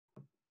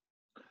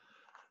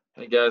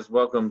Hey guys,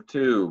 welcome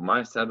to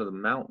my side of the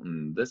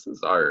mountain. This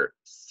is our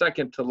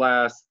second to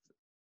last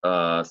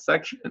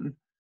section.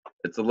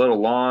 It's a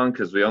little long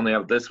because we only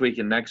have this week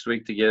and next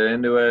week to get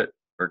into it.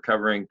 We're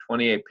covering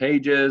 28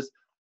 pages.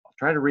 I'll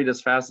try to read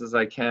as fast as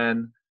I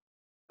can.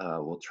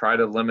 We'll try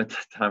to limit the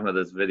time of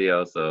this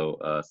video,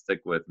 so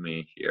stick with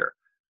me here.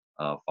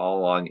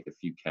 Follow along if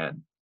you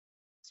can.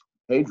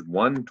 Page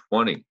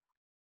 120.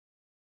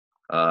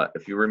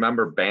 If you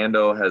remember,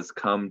 Bando has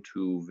come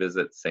to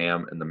visit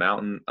Sam in the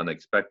mountain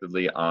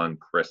unexpectedly on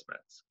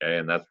Christmas. Okay,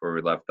 and that's where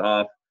we left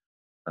off.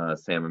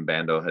 Sam and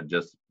Bando had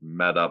just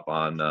met up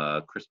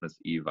on Christmas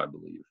Eve, I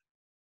believe.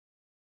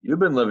 "You've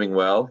been living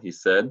well," he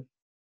said.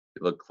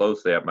 He looked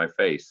closely at my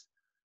face.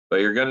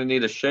 "But you're going to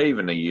need a shave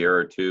in a year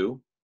or two."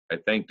 I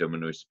thanked him,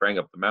 and we sprang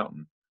up the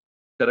mountain,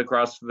 cut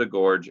across to the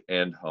gorge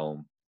and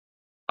home.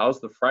 "How's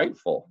the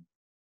Frightful?"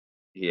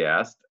 he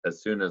asked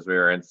as soon as we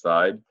were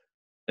inside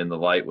and the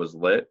light was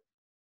lit.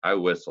 I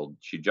whistled.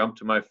 She jumped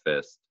to my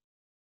fist.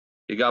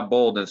 He got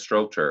bold and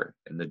stroked her.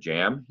 "In the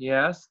jam?" he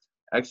asked.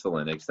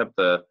 "Excellent, except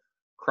the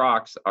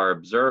crocks are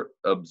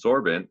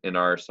absorbent and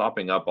are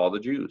sopping up all the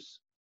juice."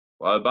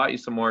 "Well, I bought you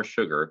some more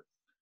sugar.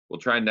 We'll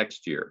try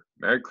next year."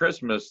 "Merry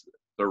Christmas,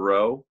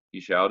 Thoreau,"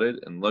 he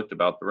shouted and looked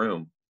about the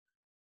room.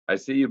 "I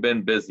see you've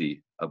been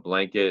busy. A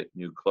blanket,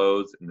 new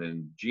clothes, an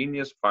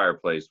ingenious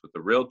fireplace with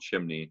a real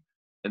chimney.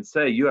 And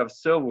say, you have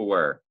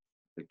silverware."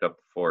 Picked up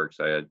the forks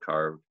I had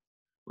carved.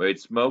 "We ate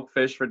smoked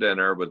fish for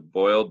dinner with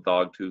boiled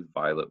dogtooth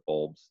violet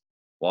bulbs.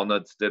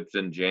 Walnuts dipped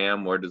in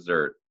jam were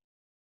dessert."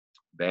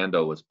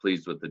 Bando was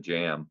pleased with the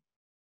jam.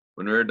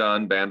 When we were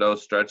done, Bando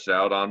stretched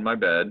out on my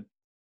bed.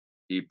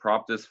 He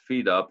propped his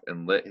feet up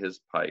and lit his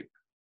pipe.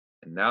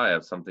 "And now I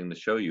have something to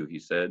show you," he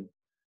said.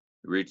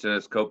 He reached in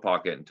his coat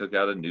pocket and took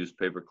out a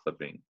newspaper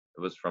clipping. It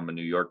was from a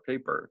New York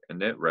paper,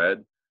 and it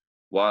read,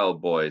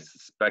 "Wild boy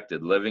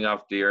suspected living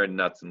off deer and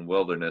nuts in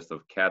wilderness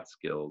of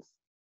Catskills."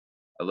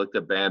 I looked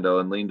at Bando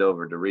and leaned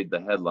over to read the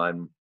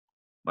headline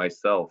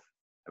myself.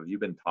 "Have you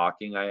been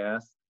talking?" I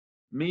asked.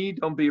 "Me?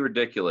 Don't be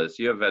ridiculous.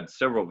 You have had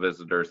several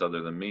visitors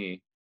other than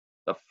me."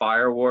 "The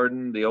fire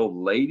warden, the old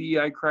lady?"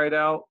 I cried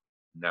out.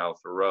 "Now,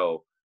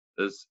 Thoreau,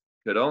 this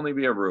could only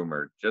be a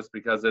rumor. Just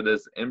because it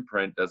is in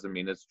print doesn't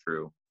mean it's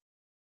true.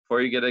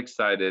 Before you get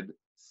excited,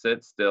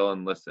 sit still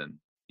and listen."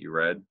 He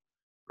read,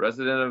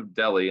 "Resident of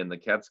Delhi in the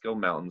Catskill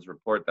Mountains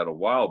report that a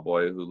wild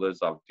boy who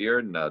lives off deer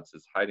and nuts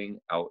is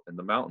hiding out in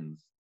the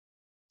mountains.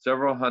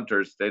 Several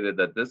hunters stated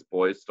that this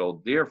boy stole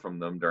deer from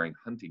them during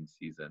hunting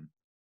season."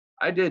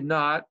 "I did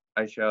not,"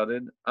 I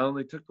shouted. "I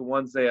only took the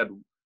ones they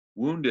had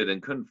wounded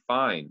and couldn't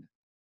find."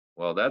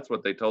 "Well, that's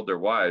what they told their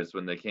wives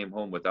when they came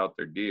home without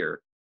their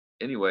deer.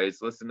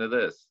 Anyways, listen to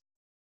this.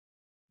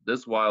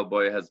 This wild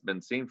boy has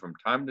been seen from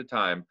time to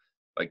time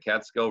by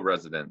Catskill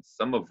residents,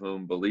 some of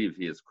whom believe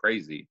he is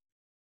crazy."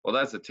 "Well,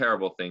 that's a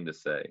terrible thing to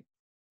say."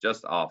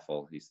 "Just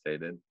awful," he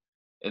stated.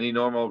 "Any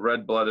normal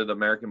red-blooded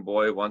American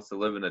boy wants to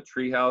live in a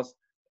treehouse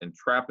and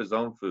trap his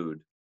own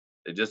food.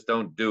 They just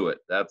don't do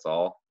it, that's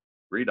all."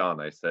 "Read on,"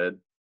 I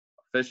said.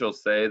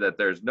 "Officials say that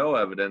there's no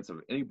evidence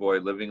of any boy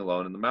living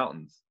alone in the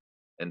mountains,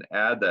 and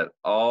add that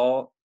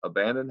all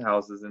abandoned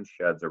houses and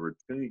sheds are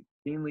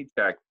routinely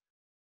checked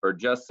for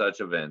just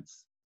such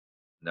events.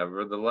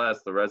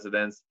 Nevertheless, the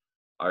residents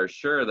are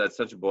sure that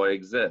such a boy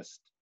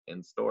exists."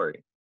 End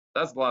story.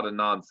 "That's a lot of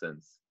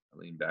nonsense." I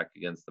leaned back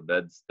against the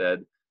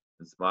bedstead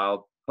and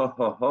smiled. "Ho,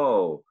 ho,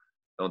 ho.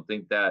 Don't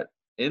think that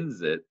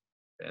ends it,"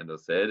 Bando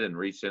said, and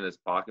reached in his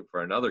pocket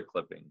for another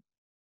clipping.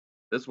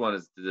 This one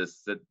is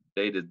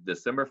dated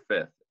December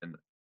 5th, and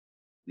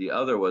the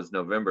other was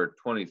November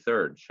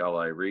 23rd. Shall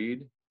I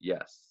read?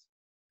 Yes.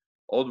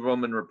 "Old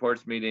woman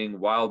reports meeting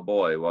wild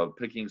boy while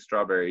picking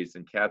strawberries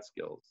in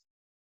Catskills.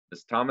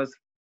 Miss Thomas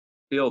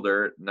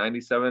Fielder,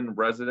 97,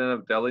 resident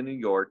of Delhi, New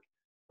York,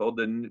 told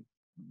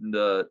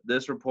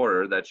this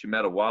reporter that she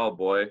met a wild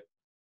boy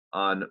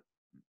on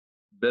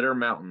Bitter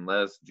Mountain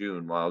last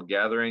June while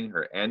gathering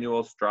her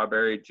annual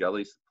strawberry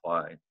jelly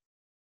supply.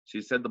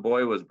 She said the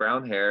boy was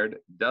brown-haired,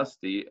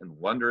 dusty, and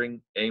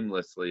wandering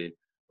aimlessly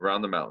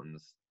around the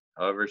mountains.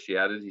 However, she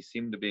added he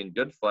seemed to be in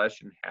good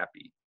flesh and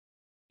happy."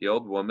 The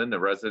old woman, a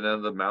resident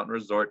of the mountain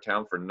resort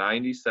town for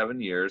 97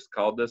 years,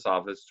 called this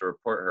office to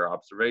report her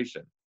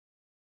observation.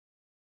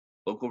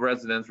 "Local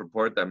residents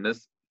report that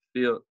Miss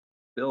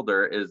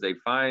Fielder is a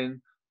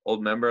fine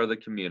old member of the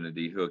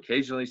community who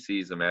occasionally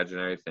sees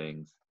imaginary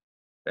things."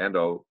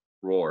 Bando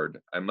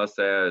roared. I must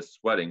say I was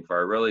sweating, for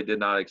I really did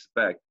not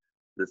expect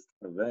this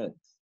event.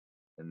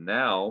 "And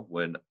now,"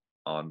 went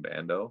on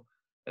Bando,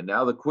 "and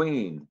now the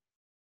Queen."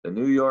 The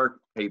New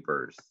York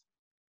papers.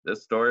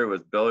 This story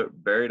was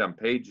buried on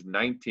page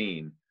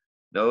 19.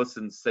 No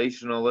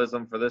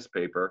sensationalism for this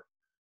paper.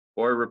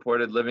 Boy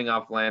reported living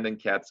off land in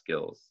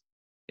Catskills.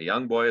 A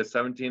young boy of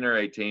 17 or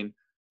 18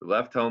 who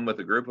left home with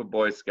a group of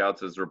Boy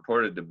Scouts is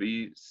reported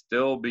to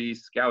still be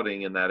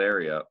scouting in that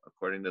area,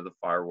 according to the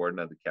fire warden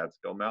of the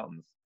Catskill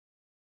Mountains.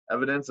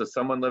 Evidence of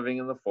someone living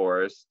in the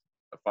forest,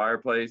 a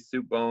fireplace,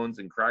 soup bones,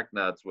 and cracked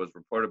nuts was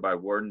reported by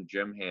Warden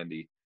Jim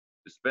Handy,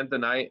 who spent the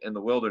night in the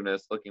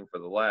wilderness looking for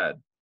the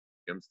lad.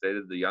 Jim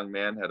stated the young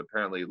man had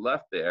apparently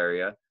left the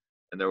area,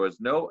 and there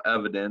was no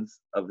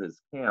evidence of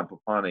his camp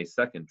upon a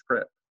second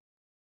trip.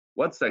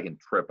 What second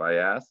trip? I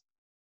asked.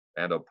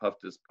 Bando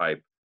puffed his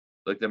pipe,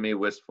 looked at me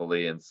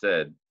wistfully, and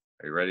said,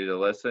 "Are you ready to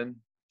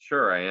listen?"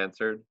 "Sure," I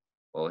answered.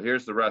 "Well,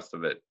 here's the rest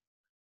of it.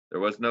 There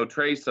was no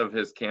trace of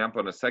his camp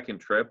on a second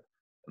trip,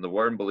 and the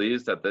warden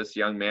believes that this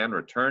young man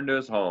returned to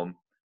his home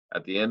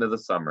at the end of the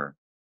summer.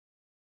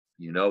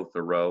 You know,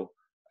 Thoreau,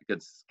 I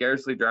could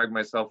scarcely drag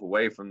myself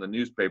away from the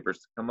newspapers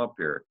to come up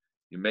here.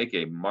 You make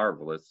a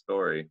marvelous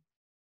story."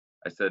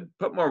 I said,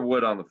 "Put more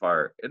wood on the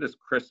fire. It is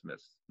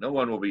Christmas. No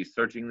one will be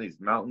searching these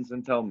mountains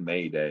until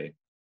May Day."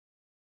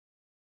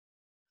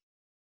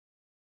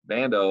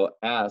 Bando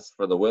asked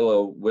for the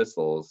willow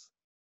whistles.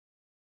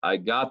 I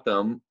got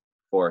them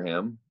for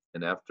him,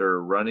 and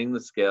after running the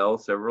scale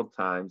several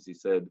times, he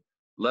said,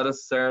 "Let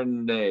us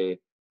serenade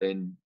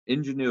the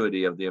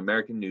ingenuity of the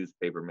American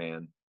newspaper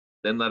man.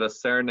 Then let us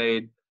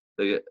serenade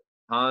the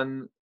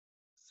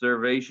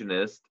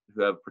conservationists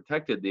who have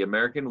protected the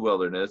American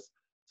wilderness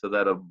so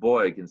that a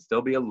boy can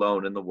still be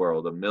alone in the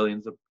world of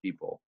millions of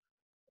people."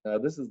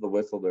 This is the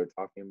whistle they're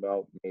talking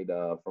about, made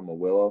from a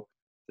willow.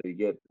 So you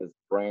get this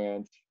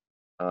branch,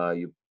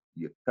 you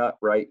cut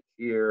right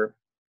here,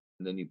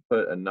 and then you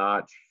put a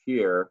notch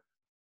here,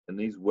 and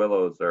these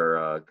willows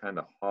are kind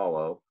of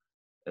hollow,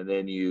 and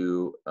then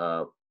you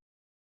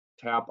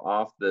tap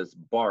off this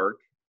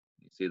bark.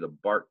 You see the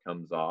bark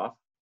comes off,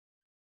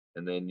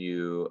 and then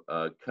you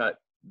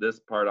cut this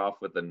part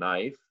off with a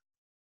knife,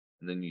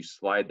 and then you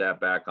slide that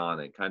back on.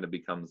 It kind of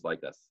becomes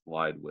like a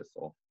slide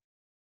whistle.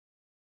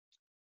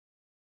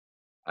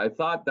 I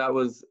thought that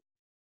was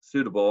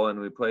suitable, and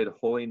we played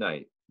Holy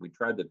Night. We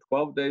tried the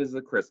 12 Days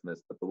of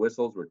Christmas, but the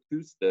whistles were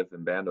too stiff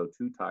and Bando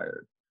too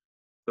tired.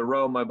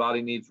 "Thoreau, my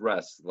body needs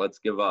rest. Let's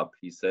give up,"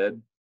 he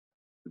said.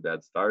 Too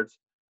bad starts.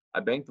 I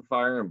banked the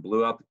fire and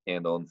blew out the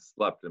candle and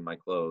slept in my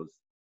clothes.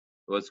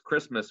 It was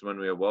Christmas when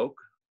we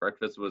awoke.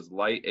 Breakfast was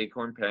light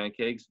acorn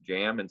pancakes,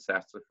 jam, and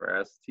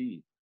sassafras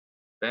tea.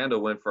 Bando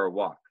went for a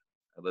walk.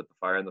 I lit the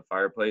fire in the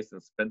fireplace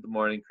and spent the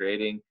morning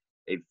creating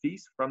a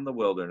feast from the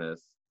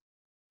wilderness.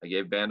 I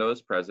gave Bando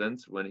his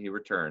presents when he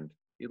returned.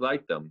 He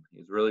liked them. He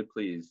was really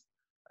pleased.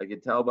 I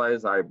could tell by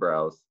his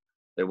eyebrows.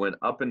 They went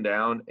up and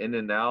down, in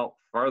and out.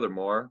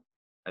 Furthermore,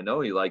 I know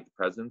he liked the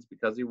presents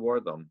because he wore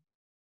them.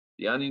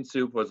 The onion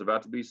soup was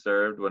about to be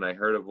served when I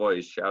heard a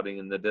voice shouting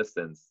in the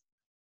distance,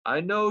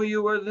 "I know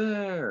you are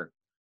there!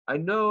 I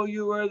know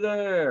you are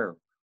there!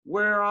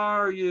 Where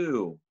are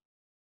you?"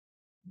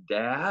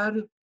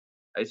 "Dad?"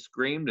 I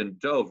screamed and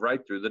dove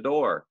right through the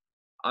door.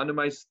 Onto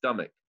my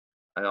stomach.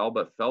 I all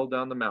but fell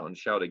down the mountain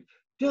shouting,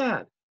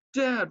 "Dad!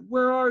 Dad,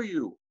 where are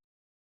you?"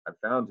 I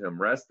found him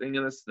resting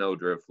in a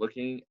snowdrift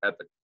looking at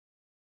the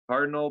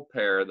cardinal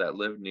pair that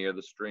lived near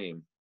the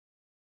stream.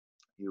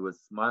 He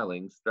was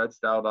smiling,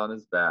 stretched out on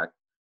his back,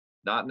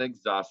 not in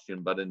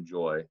exhaustion but in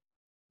joy.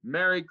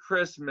 "Merry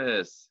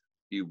Christmas!"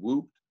 he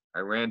whooped.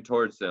 I ran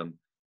towards him.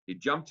 He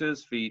jumped to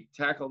his feet,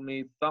 tackled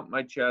me, thumped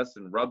my chest,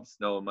 and rubbed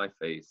snow in my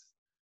face.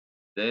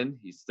 Then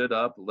he stood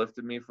up,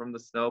 lifted me from the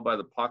snow by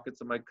the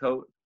pockets of my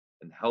coat,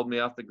 and held me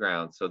off the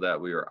ground so that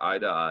we were eye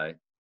to eye.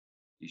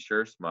 He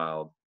sure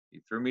smiled. He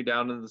threw me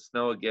down in the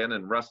snow again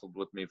and wrestled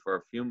with me for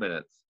a few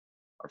minutes.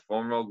 Our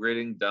formal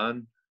greeting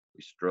done,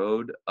 we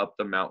strode up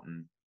the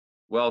mountain.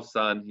 "Well,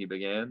 son," he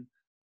began,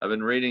 "I've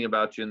been reading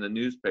about you in the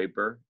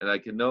newspaper, and I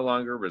can no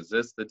longer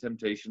resist the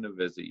temptation to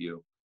visit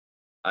you.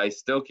 I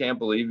still can't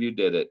believe you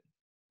did it."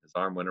 His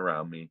arm went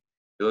around me.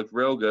 He looked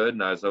real good,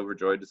 and I was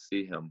overjoyed to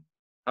see him.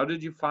 "How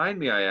did you find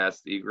me?" I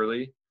asked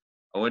eagerly.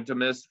 "I went to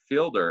Miss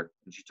Fielder,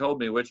 and she told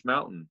me which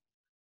mountain.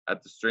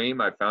 At the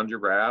stream, I found your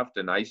raft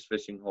and ice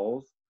fishing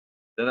holes.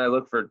 Then I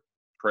looked for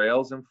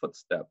trails and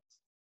footsteps.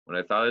 When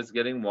I thought it was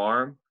getting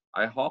warm,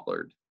 I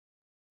hollered.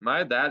 Am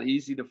I that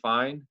easy to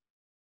find?"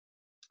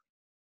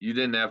 You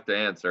didn't have to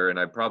answer, and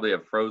I probably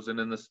have frozen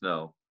in the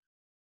snow.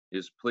 He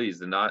was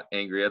pleased and not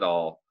angry at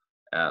all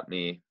at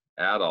me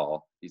at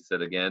all. He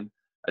said again,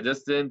 "I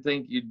just didn't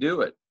think you'd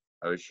do it.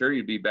 I was sure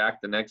you'd be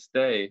back the next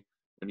day.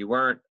 When you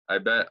weren't, I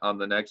bet on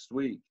the next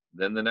week,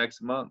 then the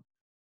next month.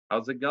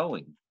 How's it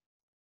going?"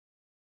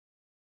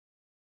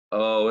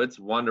 "Oh, it's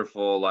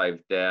wonderful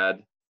life,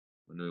 Dad."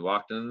 When we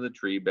walked into the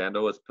tree,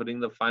 Bando was putting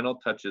the final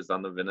touches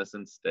on the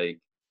venison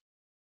steak.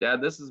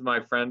 "Dad, this is my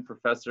friend,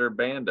 Professor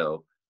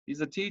Bando.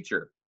 He's a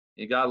teacher.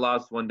 He got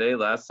lost one day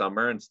last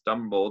summer and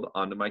stumbled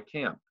onto my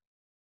camp.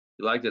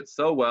 He liked it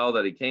so well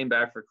that he came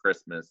back for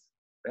Christmas.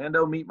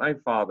 Bando, meet my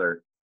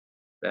father."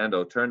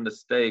 Bando turned the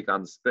steak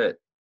on the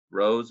spit,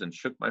 rose, and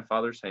shook my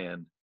father's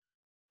hand.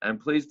 "I'm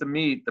pleased to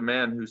meet the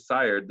man who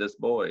sired this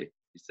boy,"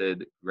 he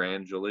said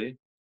grandly.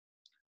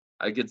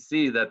 I could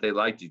see that they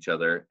liked each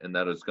other and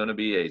that it was going to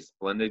be a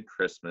splendid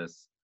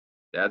Christmas.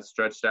 Dad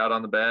stretched out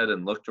on the bed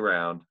and looked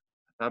around.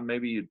 "I thought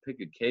maybe you'd pick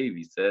a cave,"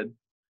 he said.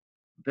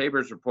 "The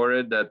papers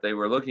reported that they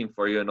were looking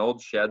for you in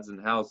old sheds and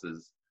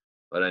houses,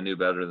 but I knew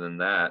better than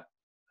that.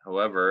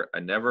 However, I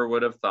never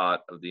would have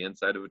thought of the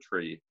inside of a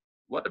tree.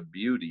 What a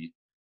beauty!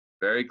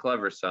 Very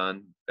clever,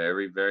 son.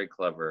 Very, very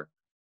clever.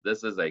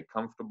 This is a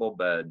comfortable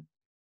bed."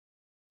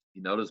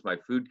 He noticed my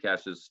food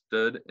caches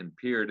stood and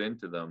peered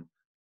into them.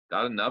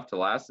 Got enough to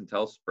last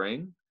until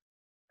spring?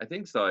 I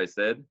think so, I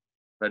said.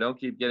 If I don't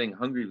keep getting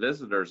hungry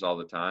visitors all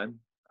the time.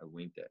 I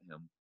winked at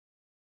him.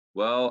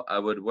 Well, I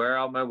would wear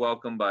out my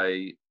welcome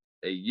by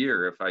a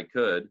year if I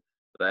could,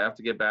 but I have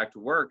to get back to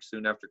work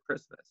soon after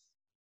Christmas.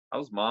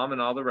 How's mom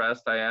and all the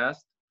rest? I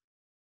asked.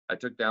 I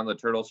took down the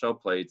turtle shell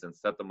plates and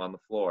set them on the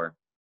floor.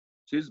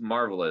 She's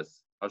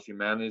marvelous. How she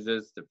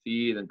manages to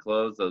feed and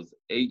clothe those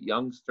 8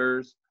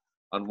 youngsters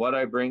on what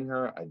I bring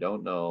her, I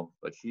don't know,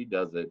 but she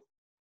does it.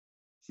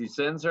 She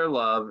sends her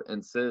love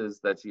and says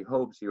that she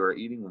hopes you are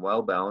eating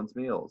well balanced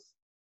meals.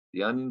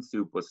 The onion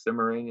soup was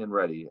simmering and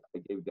ready. I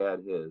gave Dad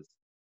his.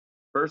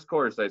 First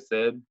course, I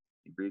said.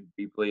 He breathed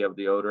deeply of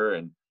the odor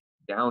and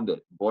downed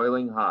it,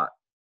 boiling hot.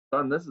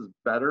 Son, this is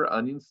better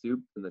onion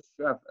soup than the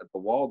chef at the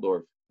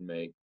Waldorf can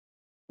make.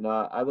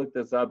 Now, I looked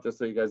this up just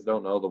so you guys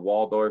don't know. The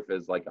Waldorf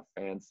is like a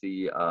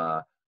fancy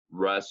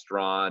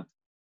restaurant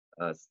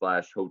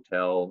slash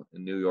hotel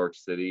in New York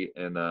City,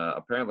 and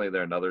apparently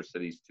there are in other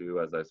cities too,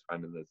 as I was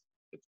finding this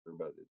picture,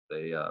 but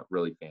it's a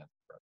really fancy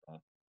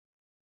restaurant.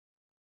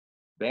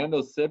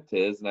 Bando sipped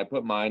his, and I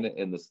put mine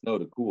in the snow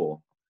to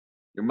cool.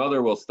 Your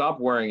mother will stop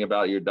worrying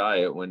about your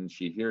diet when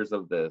she hears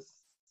of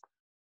this.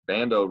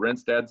 Bando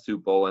rinsed Dad's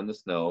soup bowl in the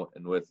snow,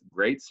 and with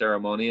great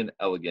ceremony and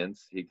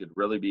elegance, he could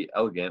really be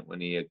elegant when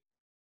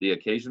the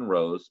occasion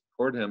rose,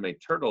 poured him a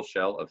turtle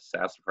shell of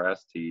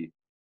sassafras tea.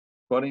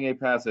 Quoting a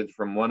passage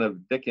from one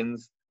of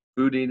Dickens'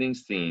 food-eating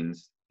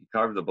scenes, he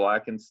carved a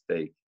blackened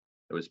steak.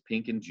 It was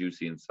pink and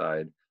juicy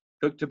inside,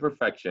 cooked to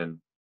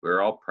perfection. We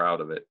were all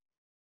proud of it.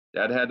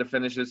 Dad had to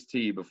finish his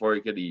tea before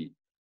he could eat.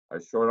 I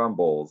was short on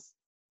bowls.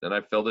 Then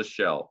I filled his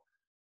shell.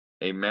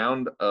 A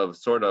mound of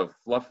sort of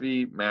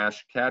fluffy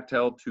mashed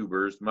cattail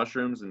tubers,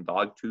 mushrooms, and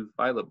dogtooth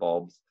violet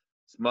bulbs,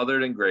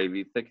 smothered in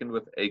gravy, thickened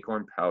with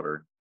acorn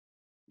powder.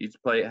 Each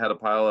plate had a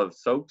pile of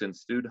soaked and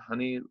stewed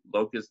honey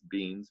locust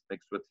beans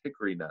mixed with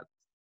hickory nuts.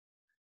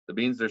 The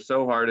beans are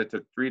so hard it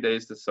took 3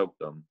 days to soak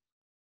them.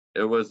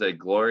 It was a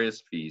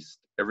glorious feast.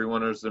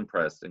 Everyone was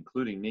impressed,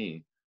 including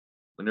me.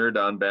 When we were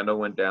done, Bando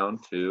went down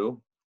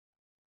to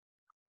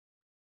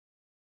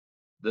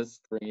this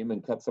stream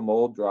and cut some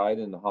old, dried,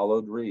 and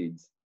hollowed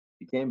reeds.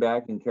 He came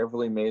back and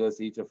carefully made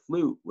us each a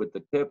flute with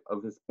the tip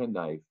of his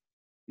penknife.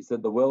 He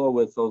said the willow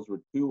whistles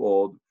were too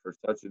old for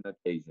such an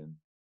occasion.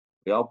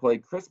 We all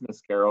played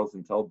Christmas carols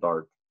until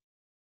dark.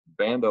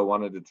 Bando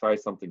wanted to try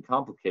something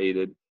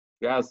complicated,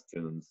 jazz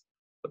tunes,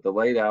 but the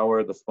late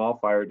hour, the small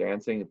fire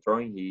dancing and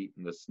throwing heat,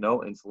 and the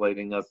snow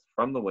insulating us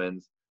from the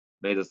winds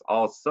made us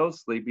all so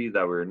sleepy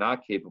that we were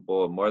not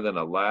capable of more than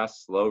a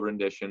last slow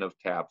rendition of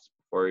taps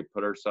before we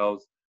put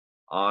ourselves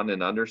on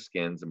and under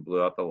skins and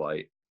blew out the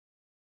light.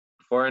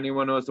 Before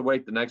anyone was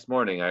awake the next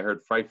morning, I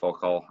heard Frightful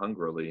call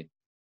hungrily.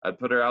 I'd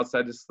put her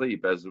outside to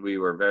sleep as we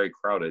were very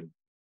crowded.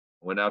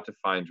 I went out to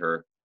find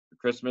her. The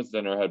Christmas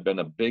dinner had been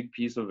a big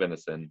piece of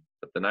venison,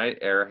 but the night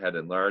air had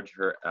enlarged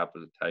her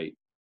appetite.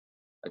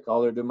 I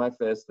called her to my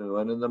fist and we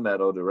went in the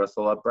meadow to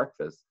wrestle up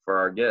breakfast for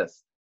our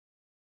guest.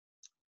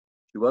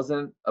 She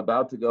wasn't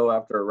about to go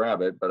after a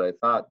rabbit, but I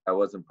thought that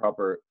wasn't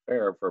proper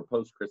fare for a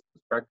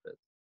post-Christmas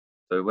breakfast.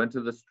 So we went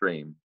to the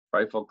stream.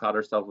 Frightful caught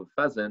herself a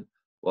pheasant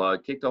while I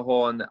kicked a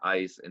hole in the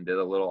ice and did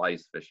a little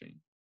ice fishing.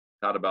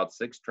 Caught about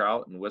 6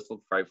 trout and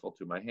whistled Frightful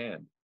to my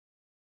hand.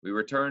 We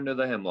returned to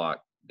the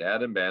hemlock.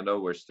 Dad and Bando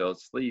were still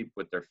asleep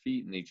with their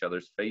feet in each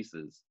other's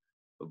faces,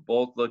 but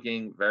both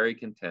looking very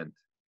content.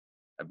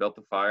 I built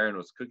the fire and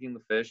was cooking the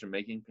fish and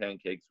making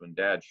pancakes when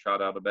Dad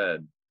shot out of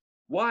bed.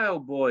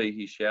 Wild boy,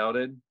 he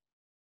shouted.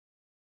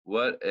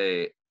 What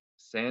a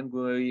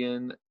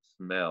sanguine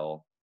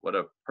smell. What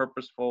a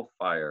purposeful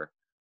fire.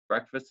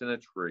 Breakfast in a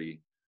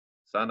tree.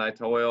 Son, I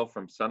toil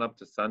from sunup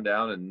to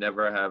sundown, and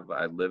never have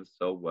I lived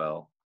so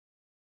well.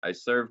 I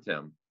served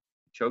him.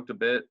 He choked a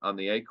bit on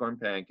the acorn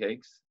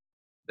pancakes.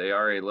 They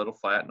are a little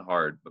flat and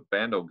hard, but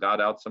Bando got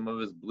out some of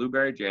his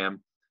blueberry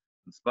jam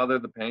and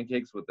smothered the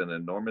pancakes with an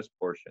enormous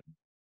portion.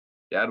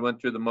 Dad went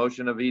through the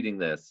motion of eating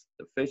this.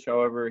 The fish,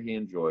 however, he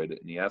enjoyed,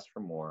 and he asked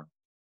for more.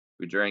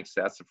 We drank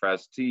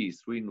sassafras tea,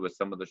 sweetened with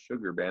some of the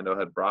sugar Bando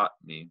had brought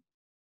me,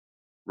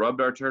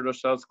 rubbed our turtle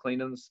shells clean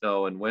in the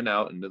snow, and went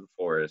out into the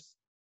forest.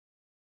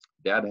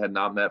 Dad had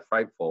not met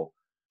Frightful.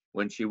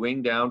 When she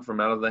winged down from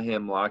out of the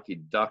hemlock, he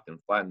ducked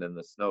and flattened in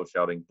the snow,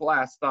 shouting,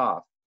 "Blast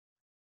off!"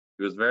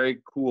 He was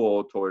very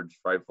cool towards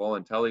Frightful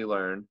until he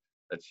learned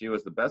that she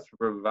was the best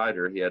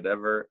provider he had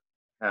ever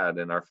had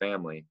in our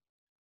family.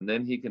 And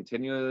then he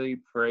continually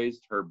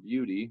praised her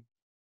beauty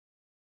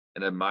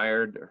and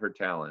admired her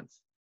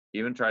talents. He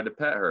even tried to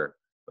pet her,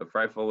 but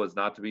Frightful was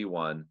not to be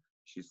won.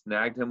 She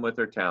snagged him with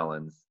her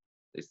talons.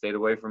 They stayed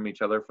away from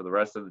each other for the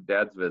rest of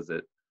Dad's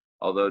visit,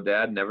 although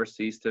Dad never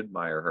ceased to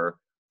admire her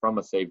from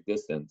a safe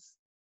distance.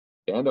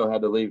 Bando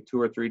had to leave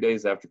 2 or 3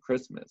 days after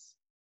Christmas.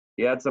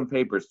 He had some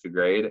papers to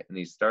grade, and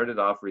he started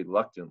off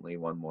reluctantly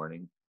one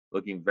morning,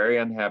 looking very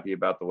unhappy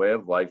about the way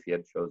of life he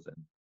had chosen.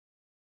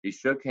 He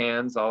shook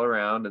hands all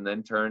around and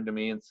then turned to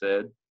me and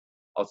said,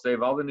 "I'll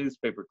save all the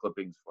newspaper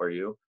clippings for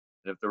you,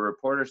 and if the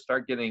reporters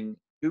start getting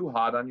too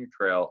hot on your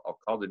trail, I'll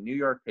call the New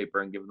York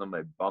paper and give them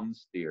a bum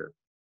steer."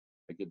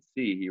 I could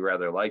see he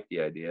rather liked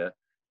the idea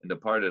and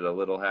departed a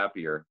little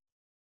happier.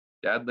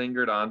 Dad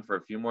lingered on for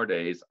a few more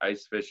days,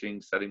 ice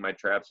fishing, setting my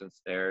traps and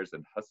snares,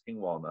 and husking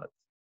walnuts.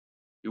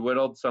 He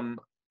whittled some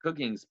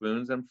cooking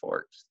spoons and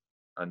forks.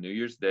 On New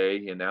Year's Day,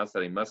 he announced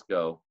that he must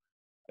go.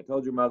 "I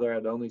told your mother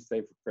I'd only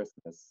stay for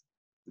Christmas.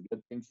 It's a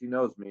good thing she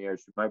knows me, or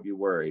she might be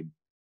worried."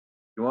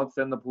 "She won't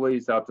send the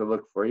police out to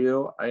look for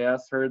you?" I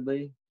asked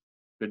hurriedly.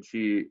 "Could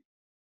she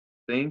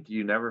think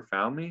you never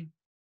found me?"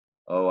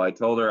 "Oh, I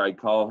told her I'd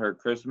call her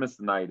Christmas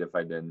night if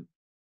I didn't."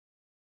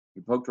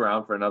 He poked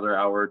around for another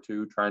hour or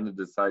two, trying to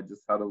decide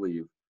just how to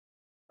leave.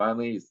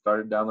 Finally, he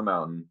started down the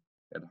mountain.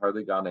 He had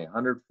hardly gone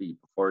 100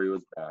 feet before he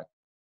was back.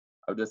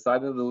 "I've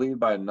decided to leave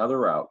by another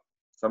route.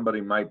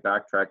 Somebody might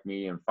backtrack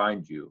me and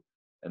find you,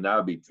 and that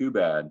would be too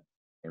bad."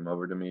 He came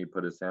over to me,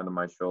 put his hand on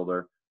my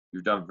shoulder.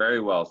 "You've done very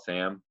well,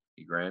 Sam."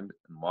 He grinned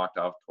and walked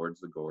off towards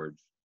the gorge.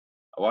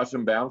 I watched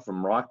him bound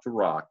from rock to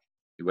rock.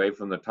 He waved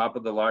from the top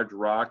of the large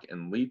rock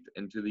and leaped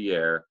into the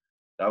air.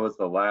 That was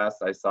the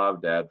last I saw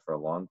of Dad for a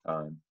long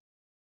time.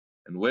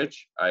 In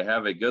which I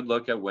have a good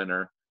look at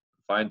winter,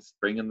 find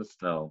spring in the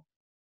snow.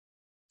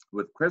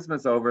 With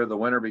Christmas over, the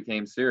winter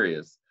became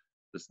serious.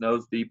 The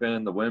snows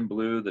deepened, the wind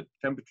blew, the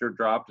temperature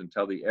dropped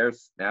until the air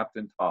snapped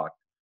and talked.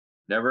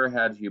 Never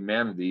had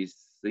humanity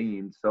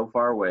seemed so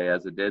far away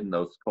as it did in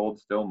those cold,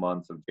 still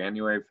months of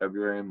January,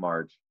 February, and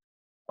March.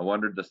 I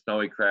wandered the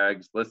snowy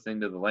crags, listening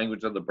to the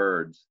language of the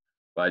birds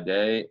by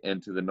day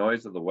and to the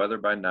noise of the weather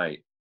by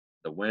night.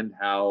 The wind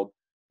howled,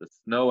 the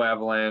snow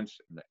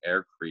avalanche, and the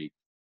air creaked.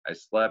 I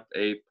slept,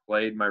 ate,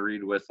 played my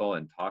reed whistle,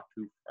 and talked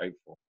to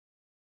frightful.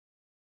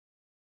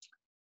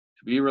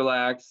 To be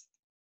relaxed,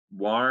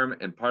 warm,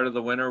 and part of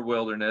the winter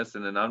wilderness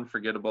and an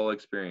unforgettable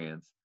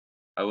experience.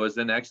 I was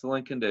in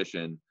excellent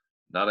condition.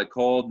 Not a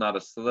cold, not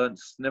a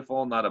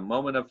sniffle, not a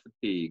moment of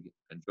fatigue.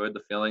 Enjoyed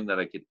the feeling that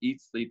I could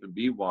eat, sleep, and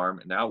be warm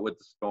and out with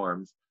the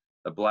storms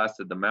that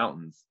blasted the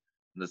mountains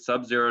and the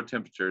sub-zero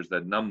temperatures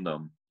that numbed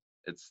them.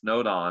 It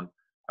snowed on.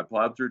 I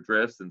plowed through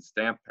drifts and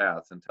stamped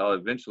paths until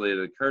eventually it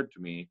occurred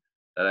to me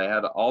that I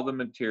had all the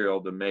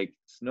material to make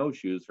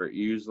snowshoes for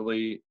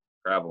easily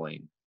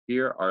traveling.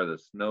 Here are the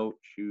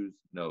snowshoes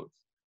notes.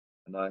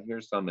 And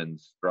here's some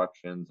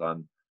instructions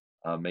on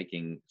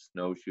making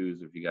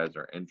snowshoes if you guys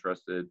are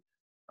interested.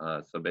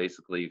 So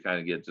basically, you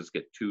kind of just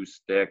get two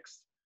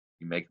sticks.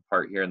 You make a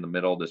part here in the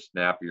middle to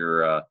snap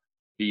your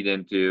feet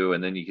into,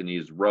 and then you can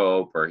use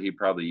rope, or he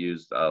probably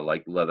used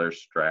like leather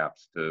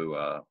straps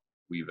to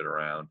weave it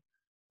around.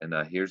 And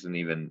here's an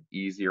even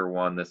easier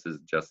one. This is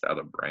just out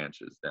of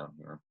branches down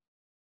here.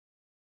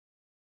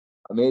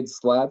 I made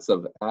slats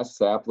of ash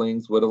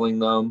saplings, whittling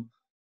them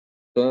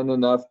thin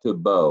enough to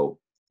bow.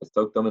 I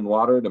soaked them in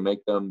water to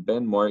make them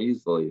bend more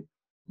easily,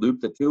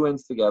 looped the two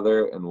ends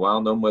together, and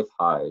wound them with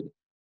hide.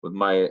 With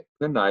my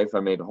penknife, I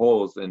made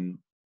holes an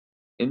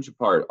inch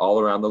apart all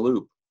around the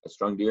loop. I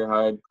strung deer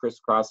hide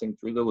crisscrossing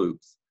through the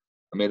loops.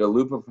 I made a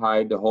loop of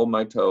hide to hold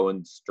my toe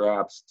and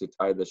straps to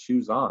tie the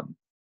shoes on.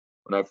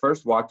 When I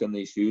first walked in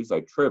these shoes, I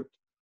tripped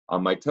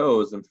on my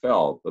toes and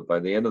fell, but by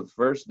the end of the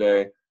first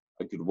day,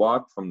 I could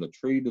walk from the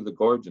tree to the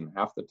gorge in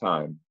half the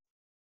time.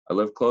 I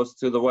live close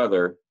to the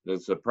weather. It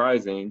is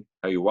surprising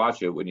how you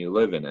watch it when you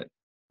live in it.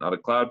 Not a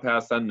cloud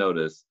passed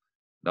unnoticed,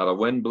 not a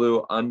wind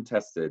blew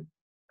untested.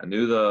 I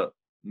knew the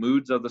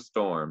moods of the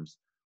storms,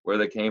 where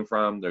they came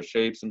from, their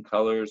shapes and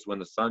colors. When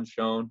the sun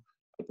shone,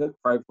 I took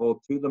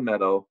Frightful to the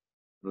meadow,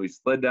 and we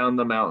slid down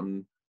the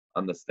mountain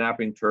on the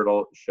snapping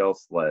turtle shell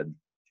sled.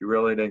 She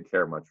really didn't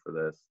care much for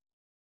this.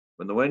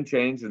 When the wind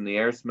changed and the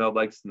air smelled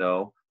like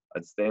snow,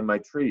 I'd stay in my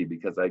tree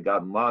because I'd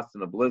gotten lost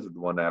in a blizzard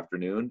one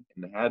afternoon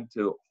and had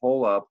to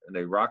hole up in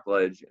a rock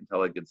ledge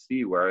until I could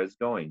see where I was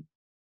going.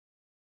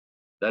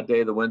 That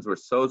day the winds were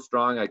so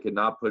strong I could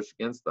not push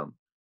against them,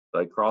 so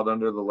I crawled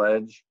under the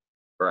ledge.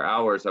 For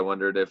hours I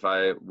wondered if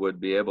I would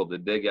be able to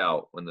dig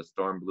out when the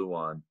storm blew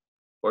on.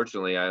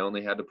 Fortunately, I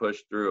only had to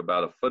push through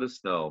about a foot of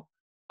snow.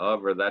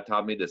 However, that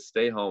taught me to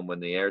stay home when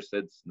the air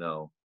said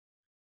snow.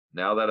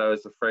 Now that I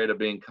was afraid of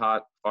being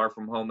caught far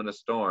from home in a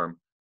storm,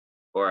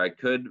 for I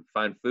could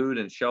find food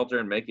and shelter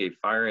and make a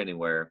fire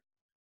anywhere,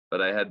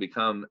 but I had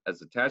become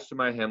as attached to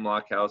my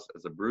hemlock house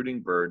as a brooding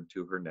bird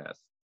to her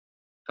nest.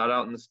 Caught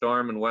out in the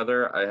storm and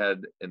weather, I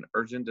had an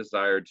urgent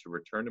desire to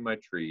return to my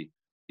tree,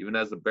 even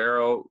as the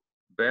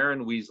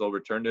barren weasel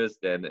returned to his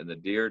den and the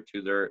deer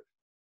to their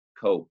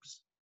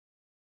copse.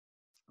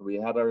 We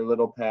had our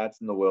little patch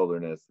in the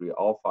wilderness. We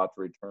all fought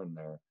to return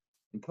there.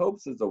 And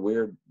copse is a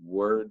weird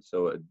word.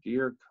 So a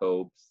deer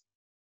copse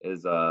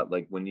is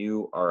like when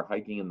you are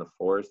hiking in the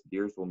forest,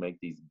 deers will make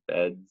these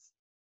beds.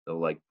 They'll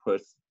like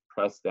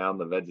press down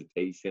the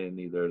vegetation,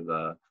 either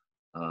the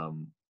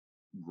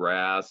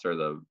grass or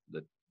the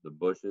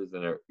bushes,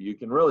 and you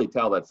can really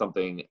tell that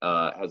something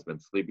has been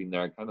sleeping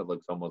there. It kind of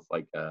looks almost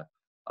like a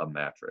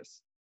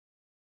mattress.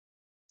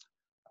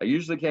 I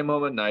usually came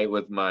home at night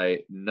with my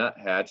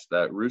nuthatch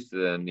that roosted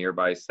in a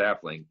nearby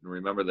sapling. And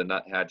remember, the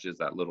nuthatch is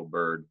that little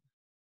bird.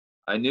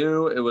 I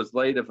knew it was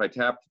late if I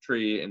tapped the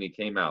tree and he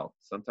came out.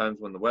 Sometimes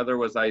when the weather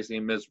was icy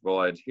and miserable,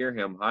 I'd hear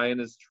him high in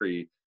his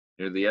tree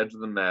near the edge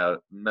of the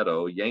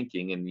meadow,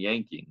 yanking and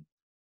yanking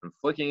and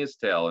flicking his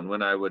tail. And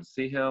when I would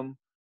see him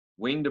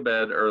wing to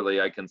bed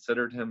early, I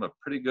considered him a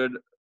pretty good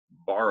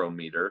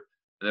barometer.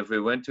 And if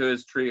we went to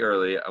his tree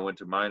early, I went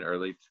to mine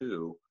early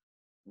too.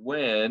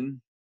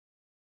 When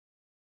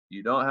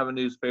you don't have a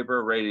newspaper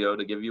or radio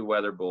to give you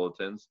weather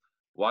bulletins,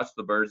 watch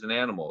the birds and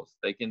animals.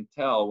 They can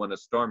tell when a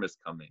storm is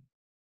coming,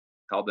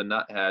 called the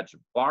nuthatch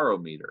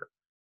barometer.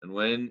 And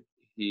when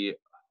he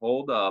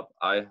hold up,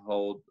 I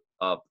hold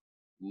up,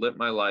 lit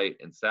my light,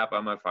 and sat by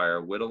my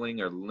fire,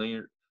 whittling or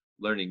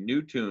learning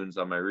new tunes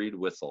on my reed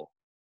whistle.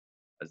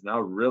 I was now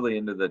really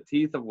into the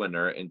teeth of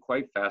winter and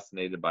quite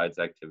fascinated by its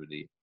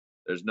activity.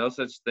 There's no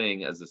such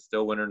thing as a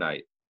still winter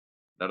night.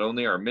 Not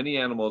only are many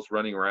animals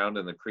running around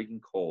in the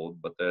creaking cold,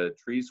 but the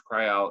trees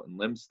cry out and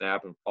limbs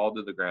snap and fall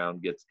to the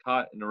ground, gets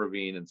caught in a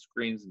ravine and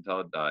screams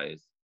until it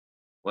dies.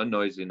 One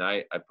noisy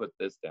night, I put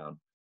this down.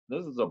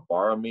 This is a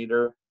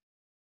barometer.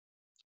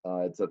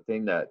 It's a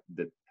thing that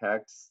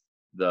detects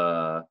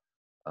the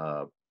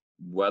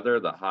weather,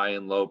 the high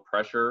and low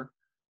pressure.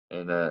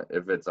 And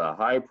if it's a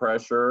high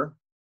pressure,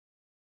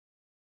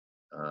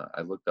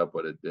 I looked up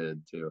what it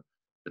did too.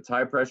 If it's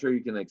high pressure,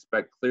 you can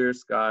expect clear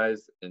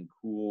skies and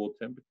cool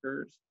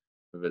temperatures.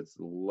 If it's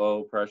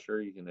low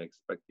pressure, you can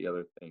expect the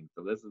other thing.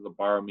 So this is a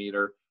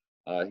barometer.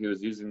 He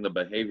was using the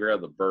behavior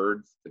of the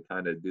birds to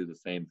kind of do the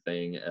same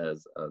thing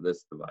as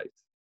this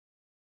device.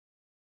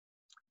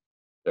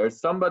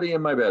 There's somebody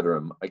in my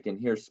bedroom. I can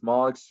hear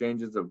small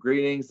exchanges of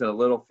greetings and a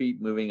little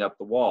feet moving up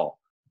the wall.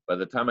 By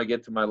the time I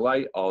get to my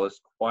light, all is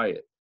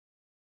quiet.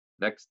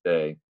 Next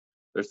day,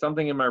 there's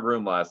something in my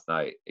room last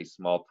night. A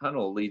small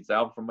tunnel leads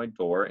out from my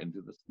door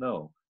into the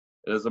snow.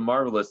 It is a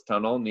marvelous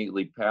tunnel,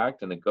 neatly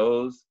packed, and it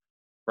goes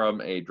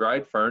from a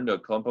dried fern to a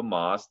clump of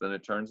moss, then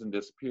it turns and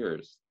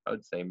disappears. I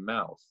would say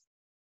mouse.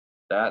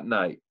 That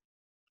night,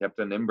 kept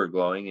an ember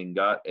glowing and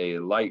got a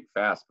light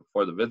fast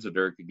before the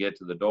visitor could get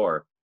to the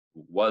door.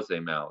 It was a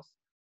mouse.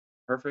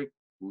 Perfect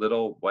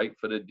little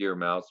white-footed deer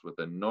mouse with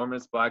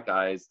enormous black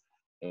eyes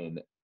and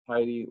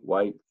tidy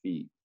white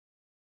feet.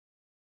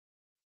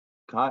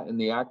 Caught in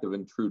the act of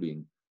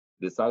intruding,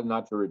 he decided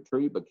not to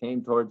retreat, but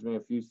came towards me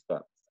a few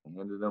steps. I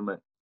handed him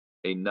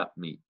a nut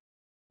meat.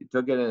 He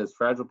took it in his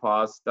fragile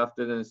paws, stuffed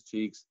it in his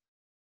cheeks,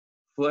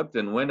 flipped,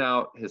 and went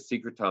out his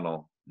secret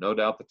tunnel. No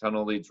doubt the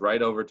tunnel leads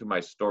right over to my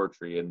store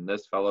tree, and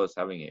this fellow is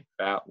having a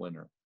fat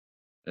winter.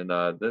 And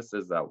this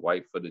is that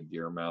white-footed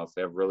deer mouse.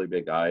 They have really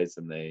big eyes,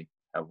 and they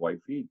have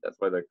white feet. That's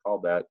why they're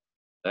called that.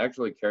 They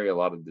actually carry a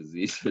lot of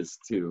diseases,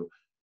 too.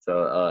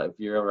 So if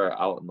you're ever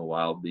out in the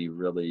wild, be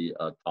really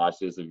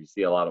cautious. If you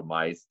see a lot of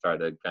mice, try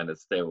to kind of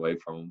stay away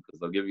from them because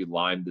they'll give you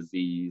Lyme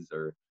disease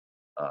or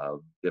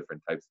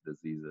different types of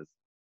diseases.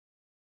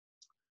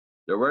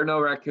 There were no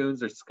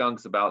raccoons or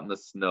skunks about in the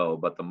snow,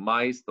 but the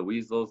mice, the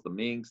weasels, the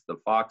minks, the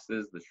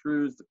foxes, the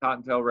shrews, the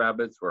cottontail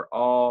rabbits were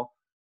all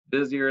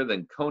busier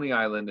than Coney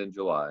Island in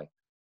July.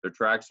 Their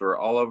tracks were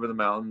all over the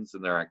mountains,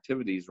 and their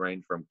activities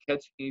ranged from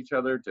catching each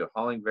other to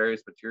hauling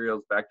various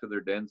materials back to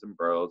their dens and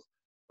burrows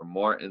for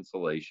more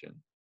insulation.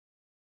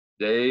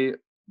 Day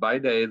by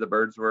day, the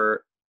birds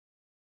were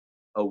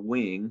a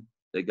wing.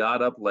 They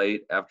got up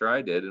late after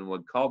I did and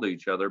would call to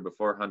each other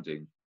before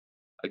hunting.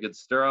 I could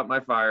stir up my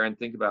fire and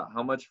think about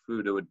how much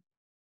food it would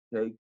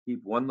take to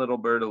keep one little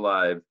bird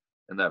alive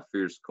in that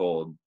fierce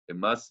cold. It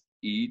must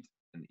eat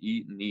and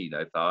eat and eat,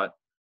 I thought.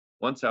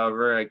 Once,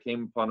 however, I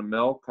came upon a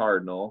male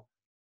cardinal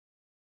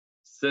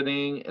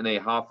sitting in a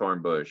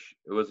hawthorn bush.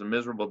 It was a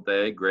miserable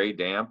day, gray,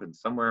 damp, and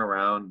somewhere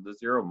around the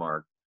 0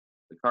 mark.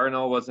 The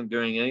cardinal wasn't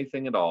doing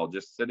anything at all,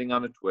 just sitting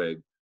on a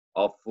twig,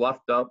 all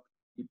fluffed up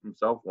to keep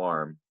himself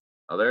warm.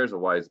 Now there's a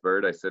wise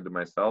bird, I said to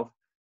myself.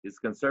 He's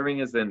conserving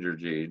his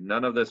energy.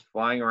 None of this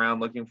flying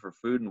around looking for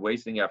food and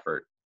wasting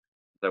effort.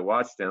 As I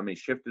watched him, he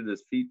shifted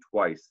his feet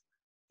twice,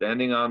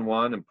 standing on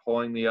one and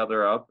pulling the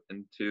other up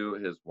into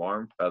his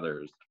warm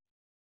feathers.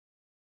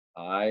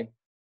 I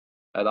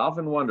had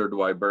often wondered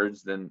why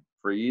birds didn't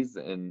freeze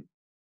and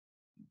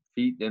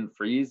feet didn't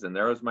freeze, and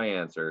there was my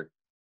answer.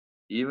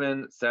 He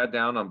even sat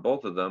down on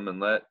both of them and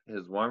let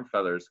his warm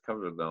feathers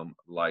cover them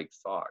like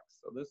socks.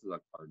 So this is a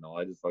cardinal.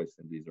 I just always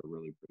think these are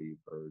really pretty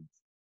birds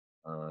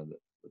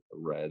with the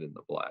red and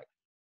the black.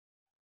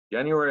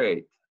 January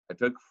 8th. I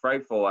took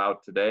Frightful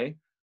out today.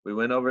 We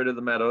went over to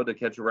the meadow to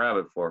catch a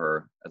rabbit for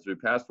her. As we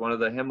passed one of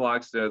the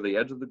hemlocks near the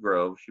edge of the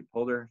grove, she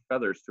pulled her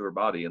feathers to her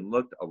body and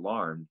looked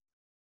alarmed.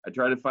 I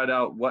tried to find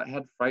out what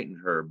had frightened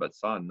her, but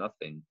saw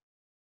nothing.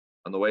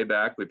 On the way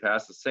back, we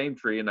passed the same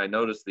tree, and I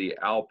noticed the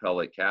owl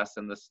pellet cast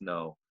in the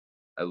snow.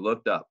 I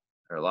looked up.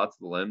 There are lots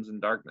of limbs in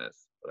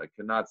darkness, but I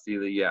could not see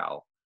the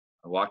owl.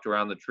 I walked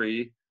around the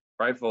tree.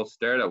 Frightful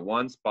stared at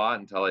one spot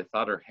until I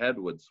thought her head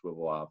would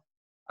swivel off.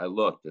 I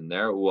looked, and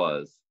there it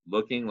was,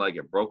 looking like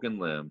a broken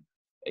limb,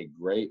 a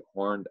great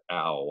horned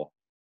owl.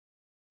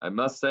 I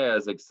must say I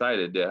was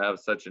excited to have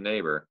such a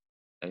neighbor.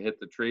 I hit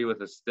the tree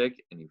with a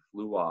stick, and he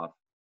flew off.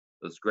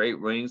 Those great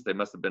wings, they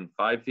must have been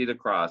 5 feet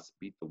across,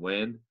 beat the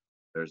wind,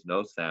 There's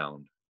no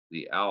sound.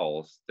 The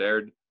owl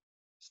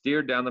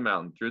steered down the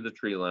mountain through the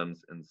tree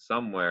limbs, and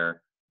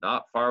somewhere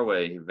not far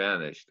away he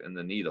vanished in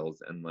the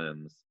needles and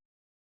limbs.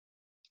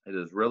 It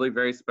is really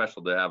very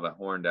special to have a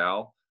horned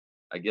owl.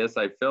 I guess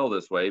I feel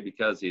this way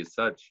because he is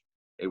such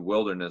a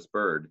wilderness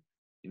bird.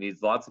 He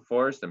needs lots of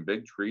forest and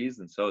big trees,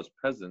 and so his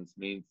presence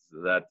means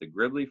that the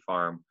Gribley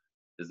farm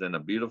is in a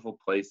beautiful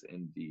place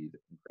indeed.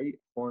 Great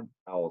horned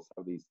owls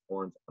have these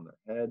horns on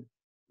their head.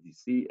 If you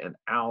see an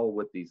owl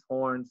with these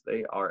horns,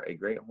 they are a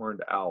great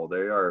horned owl. They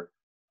are,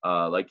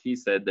 like he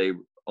said, they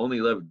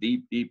only live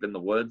deep, deep in the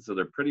woods, so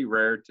they're pretty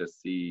rare to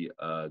see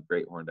a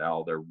great horned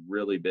owl. They're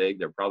really big.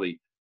 They're probably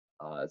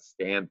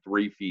stand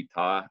 3 feet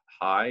high,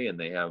 and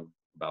they have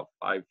about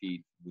 5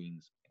 feet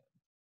wingspan.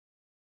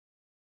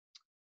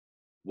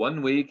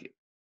 One week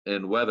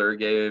in weather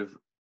gave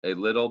a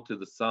little to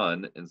the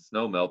sun, and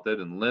snow melted,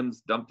 and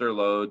limbs dumped their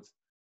loads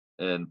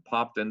and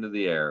popped into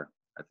the air.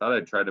 I thought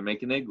I'd try to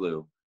make an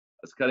igloo.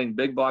 I was cutting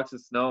big blocks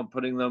of snow and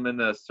putting them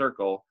in a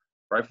circle.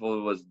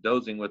 Rifle was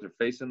dozing with her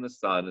face in the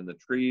sun, and the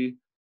tree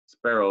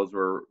sparrows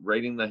were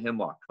raiding the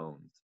hemlock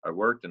cones. I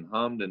worked and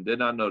hummed and did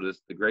not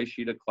notice the gray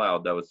sheet of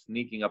cloud that was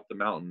sneaking up the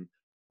mountain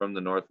from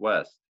the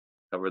northwest,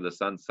 cover the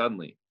sun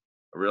suddenly.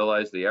 I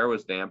realized the air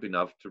was damp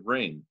enough to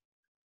rain.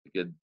 It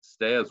could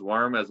stay as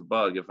warm as a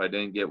bug if I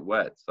didn't get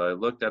wet. So I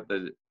looked at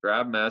the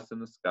drab mess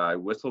in the sky,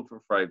 whistled for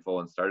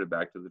Frightful, and started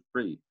back to the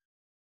tree.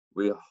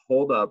 We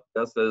holed up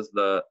just as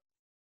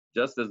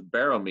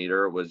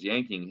Barometer was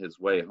yanking his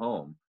way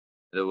home.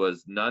 It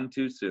was none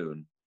too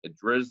soon. It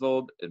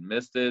drizzled, it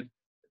misted,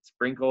 it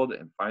sprinkled,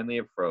 and finally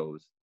it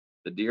froze.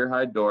 The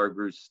deer-hide door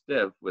grew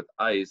stiff with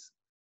ice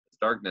as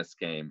darkness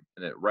came,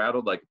 and it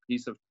rattled like a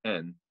piece of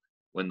tin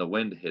when the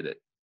wind hit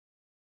it.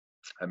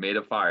 I made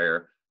a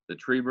fire. The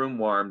tree room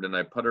warmed, and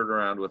I puttered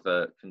around with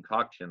a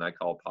concoction I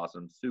call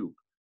possum soup,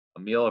 a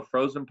meal of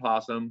frozen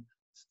possum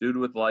stewed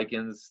with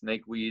lichens,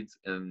 snakeweeds,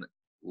 and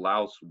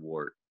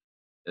lousewort.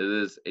 It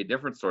is a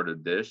different sort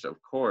of dish, of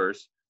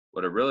course.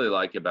 What I really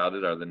like about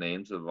it are the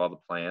names of all the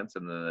plants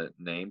and the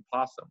name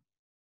possum.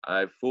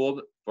 I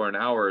fooled for an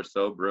hour or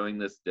so brewing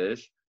this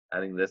dish,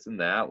 adding this and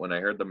that, when I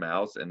heard the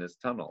mouse in his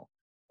tunnel.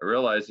 I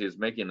realized he was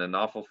making an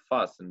awful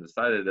fuss and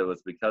decided it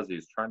was because he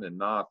was trying to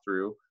gnaw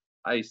through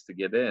ice to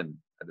get in.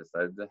 I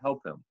decided to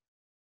help him.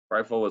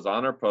 Rifle was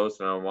on our post,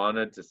 and I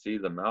wanted to see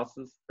the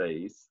mouse's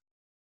face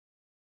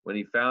when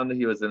he found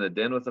he was in a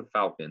den with a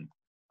falcon.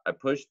 I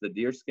pushed the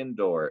deerskin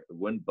door. It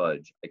wouldn't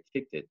budge. I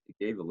kicked it. It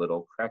gave a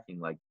little cracking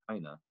like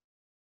china.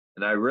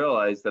 And I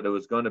realized that it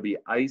was going to be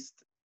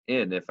iced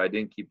in if I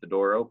didn't keep the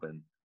door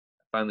open.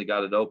 I finally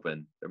got it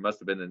open. There must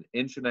have been an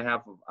inch and a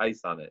half of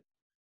ice on it.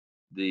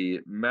 The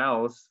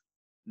mouse,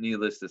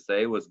 needless to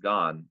say, was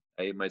gone.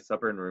 I ate my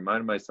supper and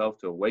reminded myself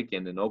to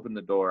awaken and open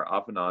the door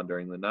off and on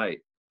during the night.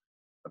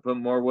 I put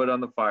more wood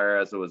on the fire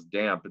as it was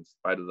damp in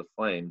spite of the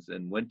flames,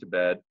 and went to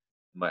bed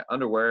in my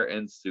underwear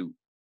and suit.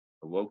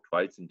 I woke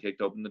twice and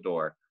kicked open the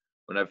door.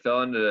 When I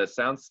fell into a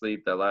sound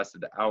sleep that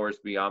lasted hours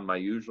beyond my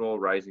usual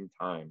rising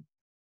time,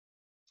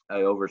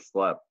 I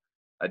overslept.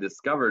 I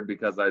discovered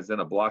because I was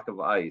in a block of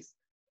ice,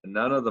 and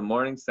none of the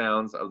morning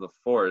sounds of the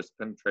forest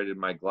penetrated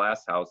my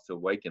glass house to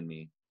awaken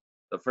me.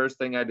 The first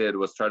thing I did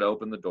was try to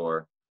open the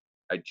door.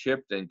 I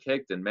chipped and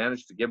kicked and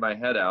managed to get my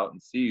head out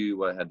and see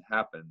what had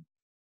happened.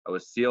 I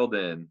was sealed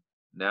in.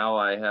 Now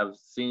I have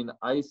seen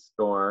ice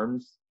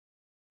storms,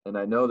 and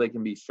I know they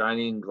can be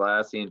shiny and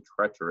glassy and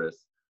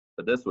treacherous,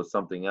 but this was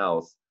something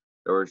else.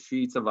 There were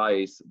sheets of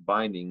ice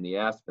binding the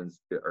aspens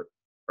to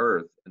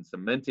earth and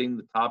cementing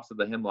the tops of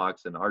the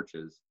hemlocks and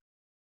arches.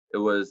 It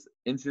was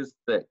inches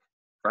thick.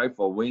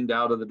 Frightful winged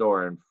out of the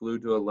door and flew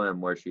to a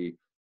limb where she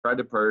tried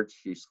to perch.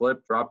 She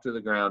slipped, dropped to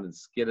the ground, and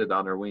skidded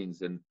on her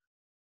wings and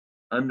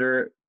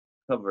under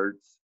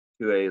coverts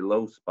to a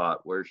low spot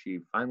where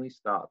she finally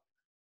stopped.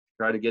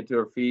 She tried to get to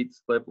her feet,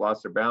 slipped,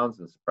 lost her balance,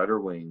 and spread her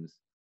wings.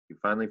 She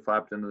finally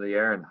flapped into the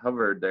air and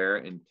hovered there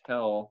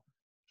until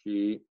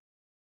she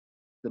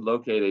could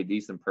locate a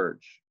decent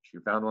perch. She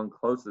found one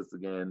closest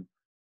again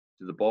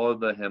to the bowl of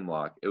the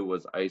hemlock. It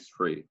was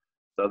ice-free.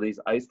 So these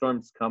ice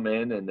storms come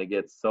in and they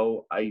get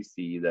so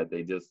icy that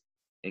they just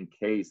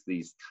encase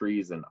these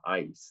trees in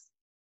ice,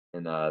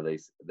 and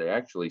they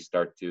actually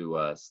start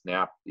to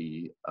snap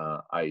the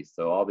ice.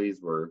 So all these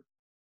were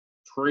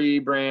tree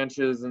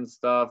branches and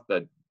stuff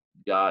that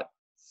got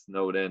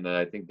snowed in, and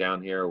I think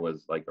down here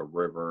was like a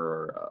river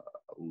or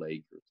a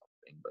lake or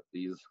something. But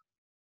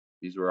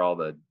these were all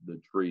the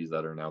trees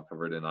that are now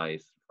covered in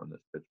ice from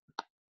this picture.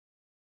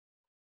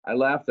 I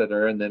laughed at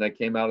her, and then I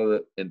came out of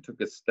it and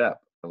took a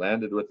step. I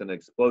landed with an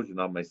explosion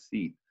on my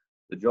seat.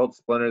 The jolt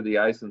splintered the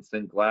ice and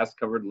sent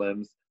glass-covered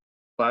limbs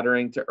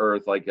clattering to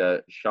earth like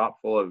a shot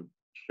full of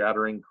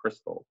shattering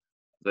crystal.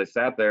 As I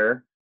sat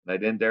there, and I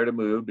didn't dare to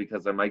move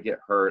because I might get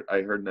hurt,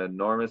 I heard an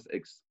enormous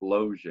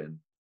explosion.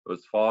 It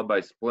was followed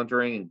by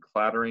splintering and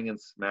clattering and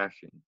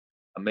smashing.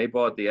 A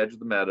maple at the edge of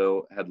the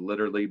meadow had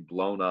literally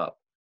blown up.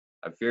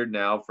 I feared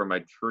now for my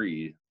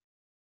tree.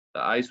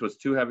 The ice was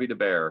too heavy to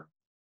bear.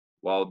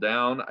 While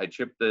down, I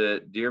chipped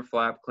the deer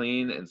flap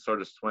clean and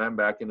sort of swam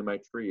back into my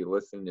tree,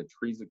 listening to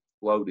trees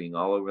exploding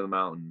all over the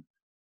mountain.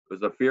 It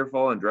was a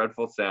fearful and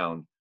dreadful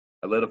sound.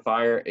 I lit a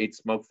fire, ate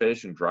smoked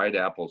fish and dried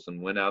apples,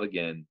 and went out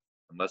again.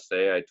 I must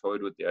say I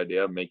toyed with the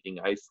idea of making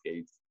ice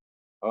skates.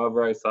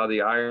 However, I saw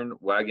the iron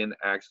wagon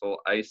axle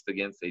iced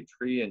against a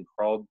tree and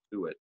crawled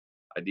to it.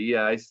 I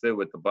de-iced it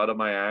with the butt of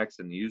my axe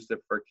and used it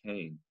for a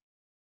cane.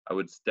 I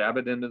would stab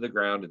it into the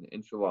ground an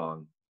inch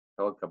along.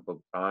 Fell a couple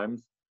of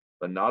times,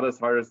 but not as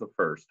hard as the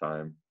first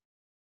time.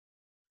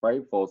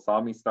 Frightful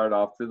saw me start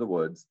off through the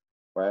woods,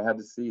 where I had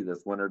to see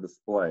this winter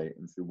display,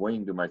 and she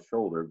winged to my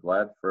shoulder,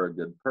 glad for a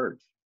good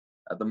perch.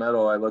 At the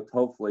meadow, I looked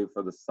hopefully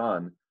for the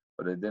sun,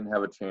 but it didn't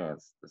have a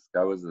chance. The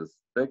sky was as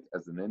thick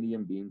as an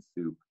Indian bean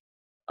soup.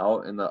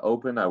 Out in the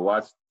open, I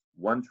watched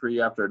one tree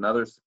after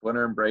another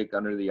splinter and break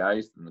under the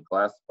ice, and the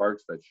glass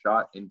sparks that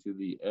shot into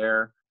the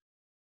air,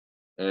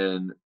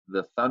 and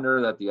the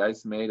thunder that the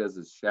ice made as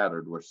it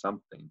shattered were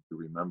something to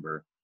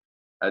remember.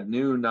 At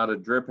noon, not a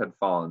drip had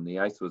fallen. The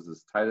ice was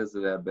as tight as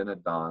it had been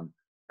at dawn.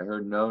 I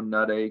heard no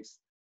nut aches.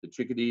 The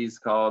chickadees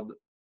called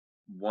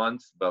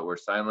once, but were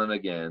silent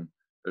again.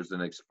 There was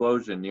an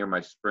explosion near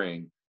my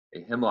spring.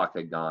 A hemlock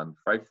had gone.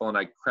 Frightful and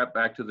I crept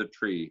back to the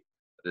tree.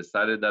 I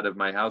decided that if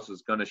my house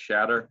was going to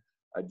shatter,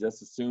 I'd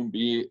just as soon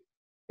be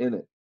in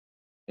it.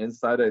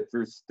 Inside, I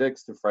threw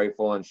sticks to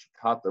Frightful, and she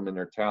caught them in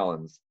her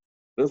talons.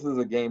 This is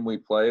a game we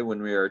play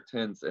when we are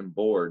tense and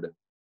bored.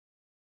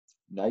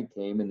 Night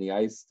came, and the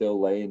ice still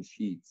lay in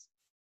sheets.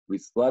 We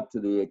slept to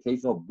the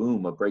occasional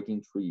boom of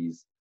breaking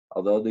trees,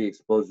 although the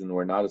explosions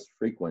were not as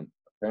frequent.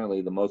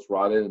 Apparently, the most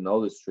rotted and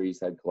oldest trees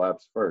had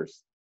collapsed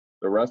first.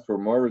 The rest were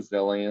more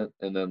resilient,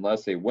 and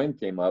unless a wind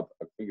came up,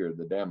 I figured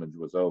the damage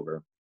was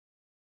over.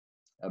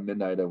 At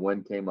midnight, a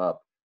wind came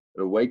up.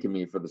 It awakened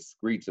me, for the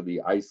screech of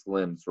the ice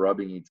limbs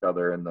rubbing each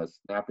other and the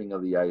snapping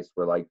of the ice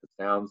were like the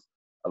sounds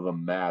of a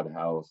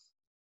madhouse.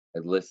 I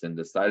listened,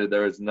 decided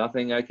there was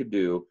nothing I could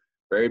do,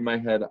 buried my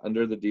head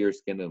under the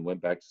deerskin, and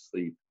went back to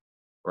sleep.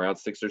 Around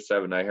 6 or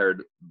 7, I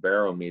heard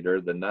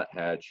Barometer, the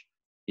nuthatch.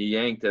 He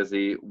yanked as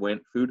he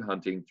went food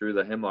hunting through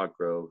the hemlock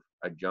grove.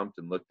 I jumped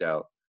and looked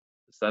out.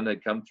 The sun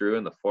had come through,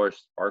 and the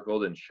forest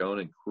sparkled and shone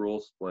in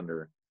cruel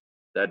splendor.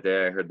 That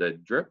day I heard the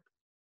drip,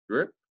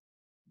 drip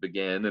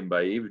begin, and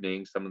by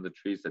evening some of the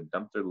trees had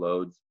dumped their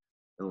loads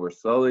and were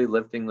slowly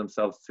lifting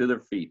themselves to their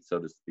feet, so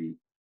to speak.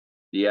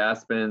 The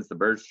aspens, the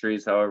birch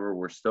trees, however,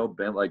 were still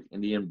bent like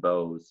Indian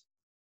bows.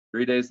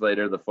 3 days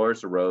later, the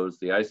forest arose,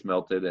 the ice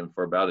melted, and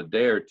for about a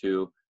day or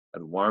two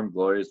had warm,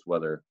 glorious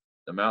weather.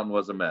 The mountain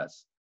was a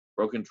mess.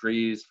 Broken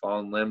trees,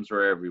 fallen limbs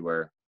were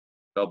everywhere.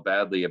 I felt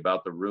badly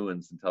about the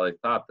ruins until I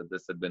thought that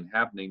this had been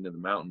happening to the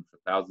mountain for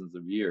thousands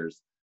of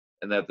years,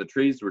 and that the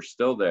trees were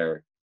still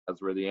there, as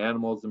were the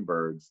animals and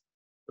birds.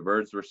 The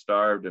birds were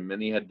starved, and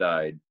many had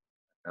died.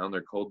 I found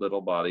their cold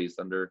little bodies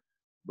under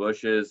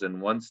bushes,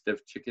 and one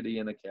stiff chickadee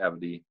in a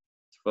cavity.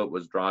 Its foot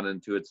was drawn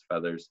into its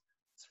feathers.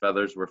 Its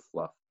feathers were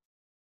fluffed.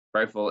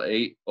 Frightful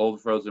ate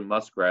old frozen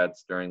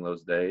muskrats during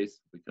those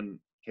days. We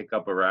couldn't kick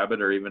up a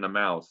rabbit or even a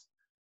mouse.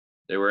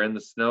 They were in the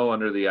snow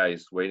under the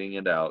ice, waiting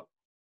it out.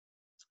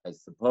 I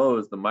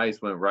suppose the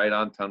mice went right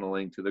on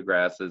tunneling to the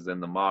grasses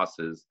and the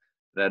mosses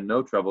and had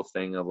no trouble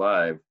staying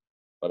alive.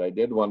 But I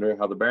did wonder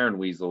how the barren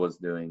weasel was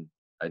doing.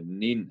 I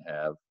needn't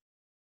have.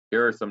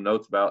 Here are some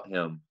notes about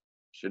him.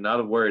 Should not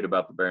have worried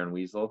about the barren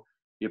weasel.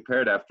 He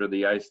appeared after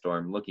the ice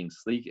storm, looking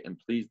sleek and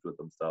pleased with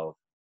himself.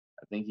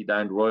 I think he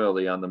dined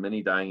royally on the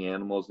many dying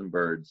animals and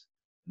birds.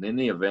 And in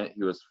the event,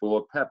 he was full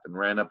of pep and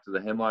ran up to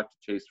the hemlock to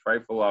chase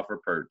Frightful off her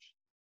perch.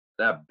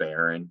 That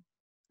Baron.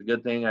 It's a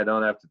good thing I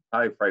don't have to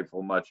tie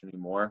Frightful much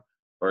anymore,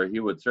 or he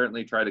would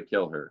certainly try to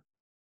kill her.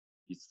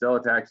 He still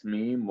attacks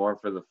me more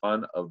for the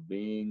fun of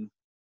being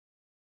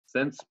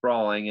sent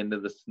sprawling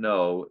into the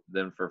snow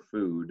than for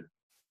food,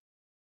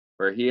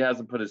 for he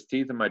hasn't put his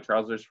teeth in my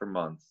trousers for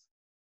months.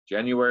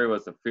 January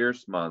was a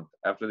fierce month.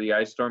 After the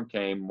ice storm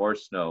came, more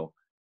snow.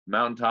 The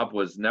mountaintop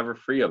was never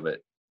free of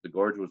it. The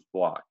gorge was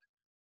blocked.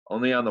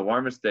 Only on the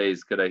warmest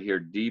days could I hear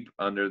deep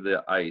under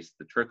the ice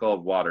the trickle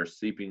of water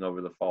seeping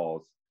over the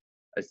falls.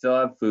 I still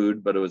had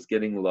food, but it was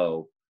getting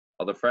low.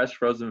 All the fresh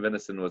frozen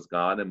venison was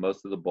gone, and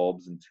most of the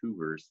bulbs and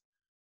tubers.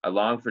 I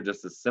longed for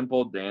just a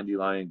simple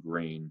dandelion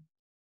green.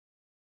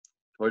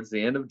 Towards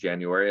the end of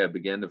January, I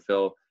began to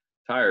feel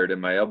tired,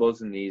 and my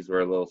elbows and knees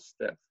were a little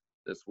stiff.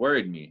 This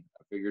worried me.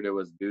 I figured it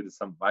was due to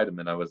some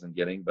vitamin I wasn't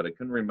getting, but I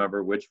couldn't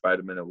remember which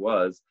vitamin it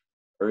was,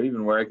 or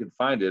even where I could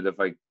find it if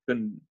I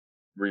couldn't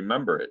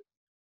remember it.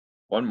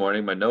 One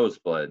morning, my nose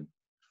bled. It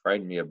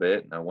frightened me a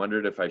bit, and I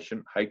wondered if I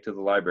shouldn't hike to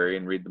the library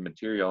and read the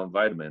material on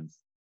vitamins.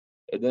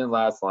 It didn't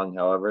last long,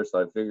 however,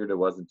 so I figured it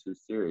wasn't too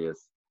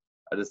serious.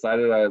 I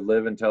decided I'd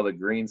live until the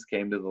greens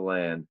came to the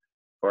land,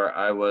 for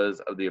I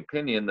was of the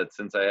opinion that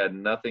since I had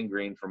nothing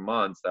green for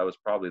months, that was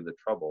probably the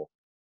trouble.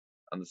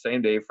 On the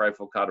same day,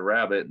 Frightful caught a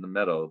rabbit in the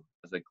meadow.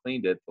 As I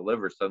cleaned it, the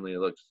liver suddenly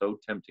looked so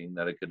tempting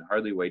that I could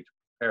hardly wait to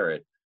prepare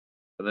it.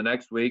 For the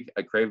next week,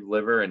 I craved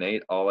liver and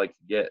ate all I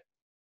could get.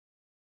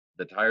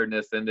 The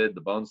tiredness ended,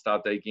 the bones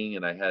stopped aching,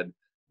 and I had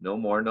no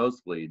more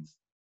nosebleeds.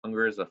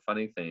 Hunger is a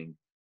funny thing.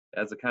 It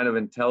has a kind of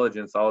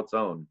intelligence all its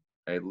own.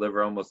 I ate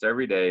liver almost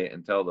every day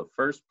until the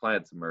first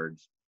plants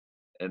emerged,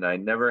 and I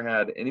never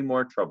had any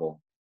more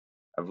trouble.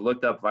 I've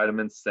looked up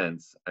vitamins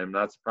since. I'm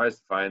not surprised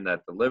to find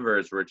that the liver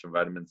is rich in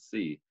vitamin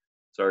C.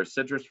 So are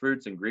citrus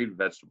fruits and green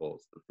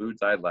vegetables, the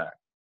foods I lack.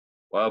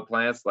 Wild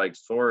plants like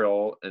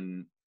sorrel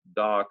and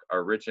dock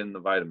are rich in the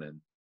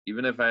vitamin.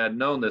 Even if I had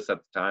known this at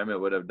the time, it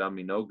would have done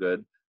me no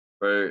good,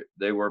 for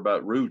they were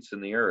but roots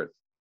in the earth.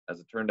 As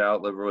it turned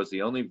out, liver was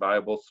the only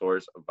viable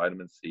source of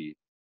vitamin C,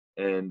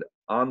 and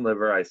on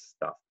liver I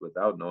stuffed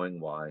without knowing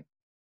why.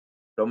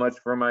 So much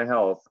for my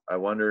health. I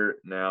wonder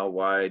now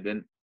why I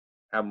didn't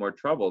have more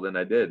trouble than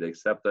I did,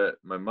 except that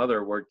my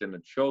mother worked in a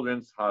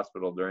children's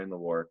hospital during the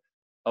war,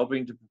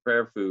 helping to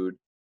prepare food,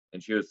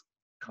 and she was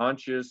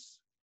conscious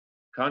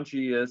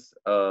conscious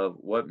of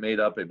what made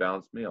up a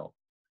balanced meal.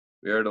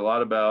 We heard a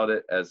lot about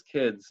it as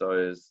kids, so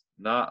I was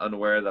not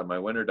unaware that my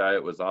winter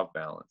diet was off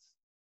balance.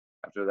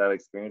 After that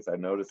experience, I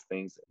noticed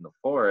things in the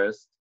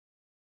forest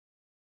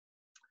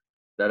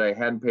that I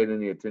hadn't paid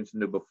any attention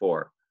to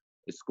before.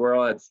 A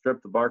squirrel had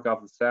stripped the bark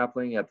off a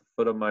sapling at the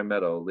foot of my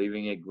meadow,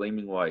 leaving it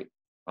gleaming white.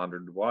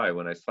 Pondered why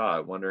when I saw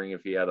it, wondering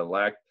if he had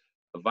lacked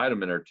a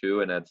vitamin or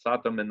two and had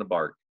sought them in the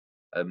bark.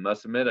 I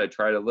must admit I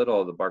tried a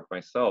little of the bark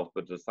myself,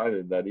 but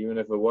decided that even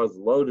if it was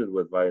loaded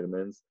with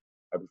vitamins,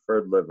 I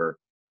preferred liver.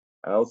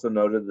 I also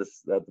noted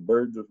that the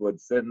birds would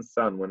sit in the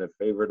sun when it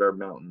favored our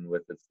mountain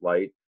with its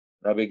light.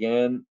 I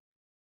began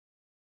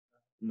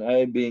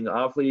I, being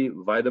awfully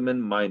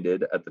vitamin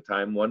minded at the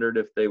time, wondered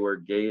if they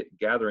were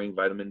gathering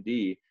vitamin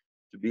D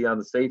to be on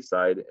the safe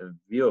side. In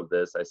view of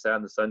this, I sat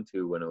in the sun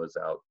too when it was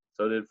out.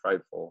 So did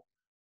Frightful.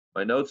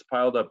 My notes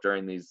piled up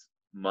during these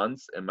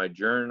months, and my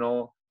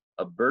journal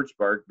of birch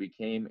bark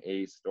became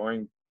a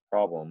storing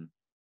problem.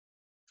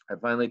 I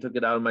finally took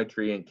it out of my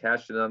tree and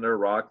cached it under a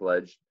rock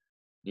ledge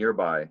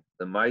nearby.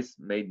 The mice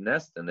made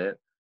nests in it,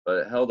 but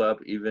it held up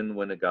even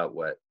when it got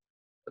wet.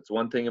 That's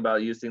one thing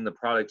about using the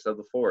products of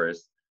the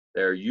forest.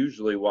 They are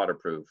usually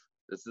waterproof.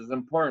 This is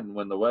important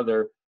when the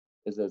weather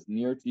is as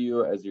near to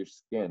you as your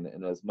skin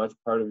and as much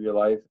part of your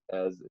life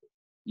as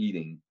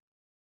eating.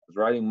 I was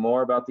writing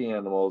more about the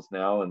animals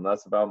now and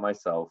less about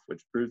myself,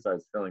 which proves I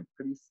was feeling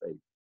pretty safe.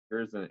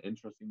 Here's an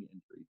interesting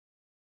entry.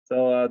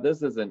 So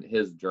this isn't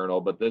his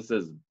journal, but this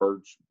is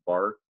birch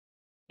bark.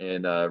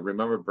 And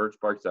remember, birch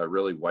bark's that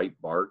really white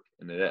bark,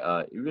 and it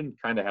even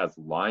kind of has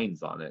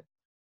lines on it.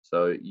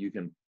 So you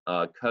can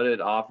cut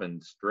it off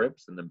in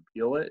strips and then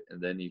peel it,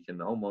 and then you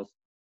can almost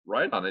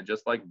write on it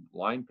just like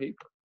lined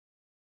paper.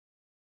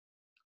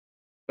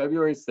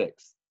 February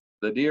 6th.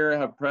 The deer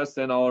have pressed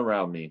in all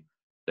around me.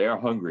 They are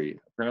hungry.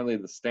 Apparently,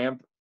 the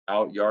stamped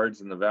out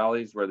yards in the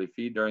valleys where they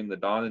feed during the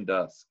dawn and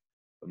dusk.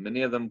 But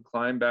many of them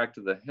climb back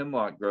to the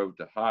hemlock grove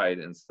to hide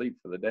and sleep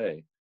for the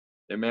day.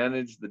 They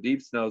manage the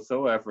deep snow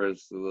so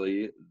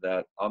effortlessly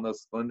that on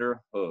those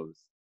slender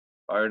hooves.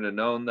 If I had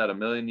known that a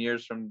million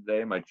years from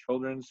today my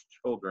children's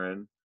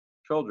children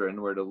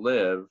were to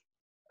live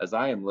as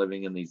I am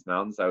living in these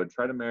mountains, I would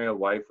try to marry a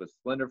wife with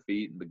slender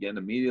feet and begin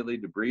immediately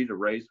to breed a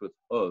race with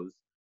hooves,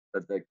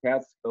 that the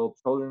Catskill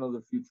children of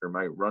the future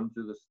might run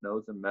through the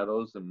snows and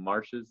meadows and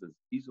marshes as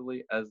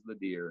easily as the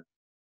deer.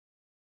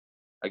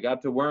 I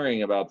got to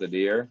worrying about the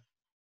deer.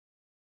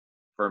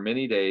 For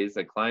many days,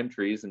 I climbed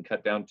trees and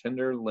cut down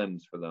tender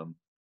limbs for them.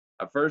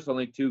 At first,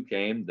 only two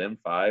came, then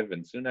five,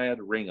 and soon I had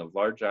a ring of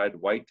large-eyed,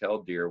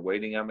 white-tailed deer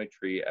waiting on my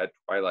tree at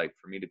twilight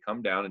for me to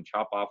come down and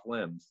chop off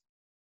limbs.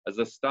 I was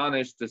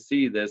astonished to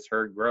see this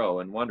herd grow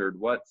and wondered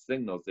what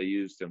signals they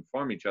used to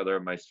inform each other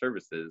of my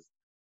services.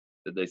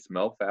 Did they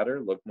smell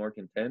fatter, look more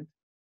content?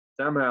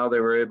 Somehow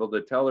they were able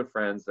to tell their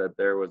friends that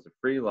there was a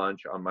free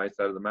lunch on my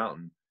side of the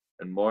mountain,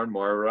 and more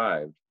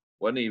arrived.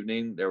 One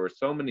evening, there were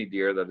so many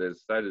deer that I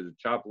decided to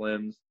chop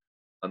limbs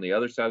on the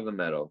other side of the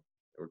meadow.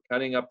 They were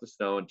cutting up the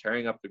snow and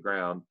tearing up the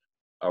ground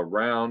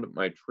around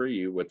my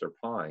tree with their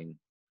pawing.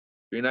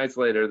 3 nights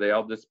later, they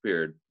all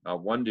disappeared.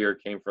 Not one deer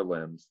came for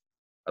limbs.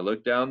 I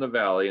looked down the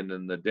valley and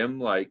in the dim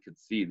light could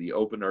see the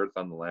open earth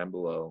on the land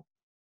below.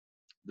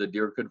 The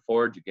deer could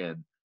forage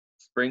again.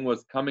 Spring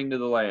was coming to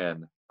the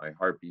land. My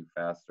heart beat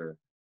faster.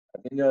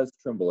 I think I was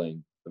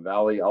trembling. The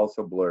valley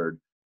also blurred.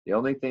 The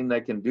only thing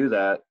that can do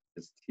that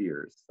is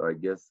tears, so I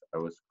guess I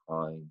was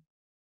crying.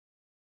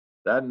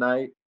 That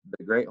night,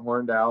 the great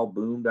horned owl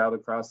boomed out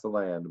across the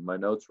land. My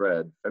notes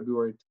read,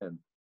 February 10th.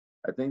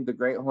 I think the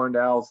great horned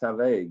owls have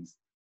eggs.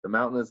 The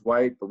mountain is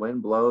white, the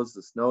wind blows,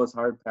 the snow is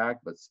hard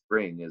packed, but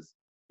spring is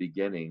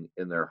beginning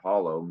in their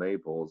hollow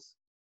maples.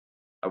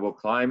 I will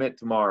climb it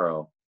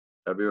tomorrow,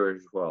 February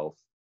 12th.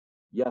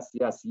 Yes,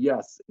 yes,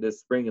 yes, it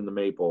is spring in the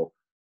maple.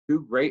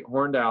 Two great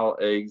horned owl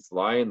eggs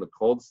lie in the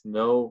cold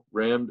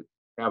snow-rimmed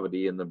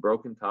cavity in the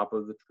broken top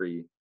of the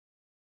tree.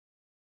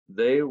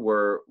 They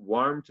were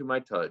warm to my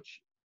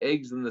touch.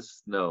 Eggs in the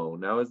snow.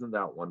 Now isn't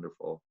that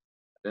wonderful?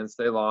 I didn't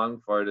stay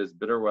long, for it is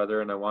bitter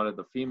weather, and I wanted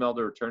the female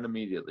to return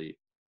immediately.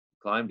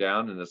 I climbed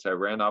down, and as I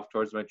ran off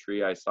towards my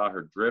tree, I saw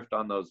her drift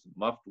on those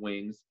muffed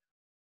wings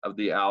of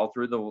the owl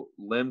through the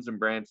limbs and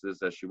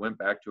branches as she went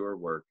back to her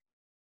work.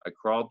 I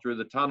crawled through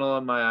the tunnel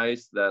in my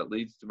ice that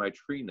leads to my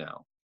tree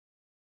now,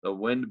 the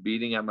wind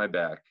beating at my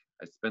back.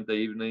 I spent the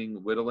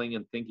evening whittling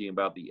and thinking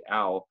about the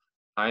owl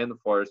high in the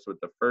forest with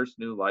the first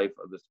new life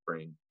of the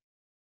spring.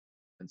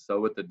 And so,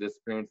 with the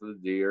disappearance of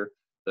the deer,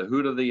 the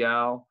hoot of the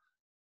owl,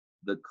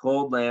 the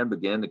cold land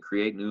began to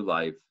create new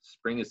life.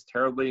 Spring is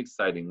terribly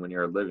exciting when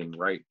you're living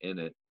right in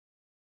it.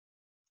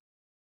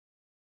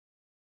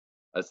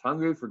 I was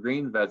hungry for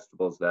green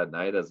vegetables that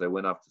night as I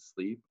went off to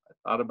sleep. I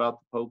thought about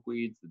the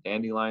pokeweeds, the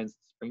dandelions,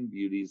 the spring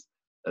beauties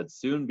that'd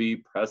soon be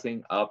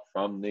pressing up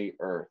from the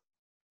earth.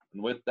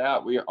 And with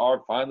that, we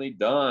are finally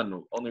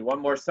done. Only one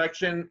more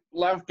section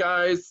left,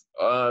 guys.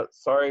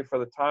 Sorry for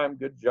the time.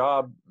 Good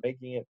job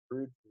making it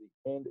through to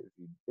the end if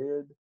you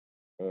did.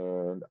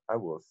 And I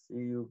will see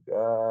you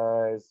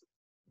guys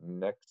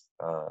next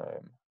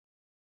time.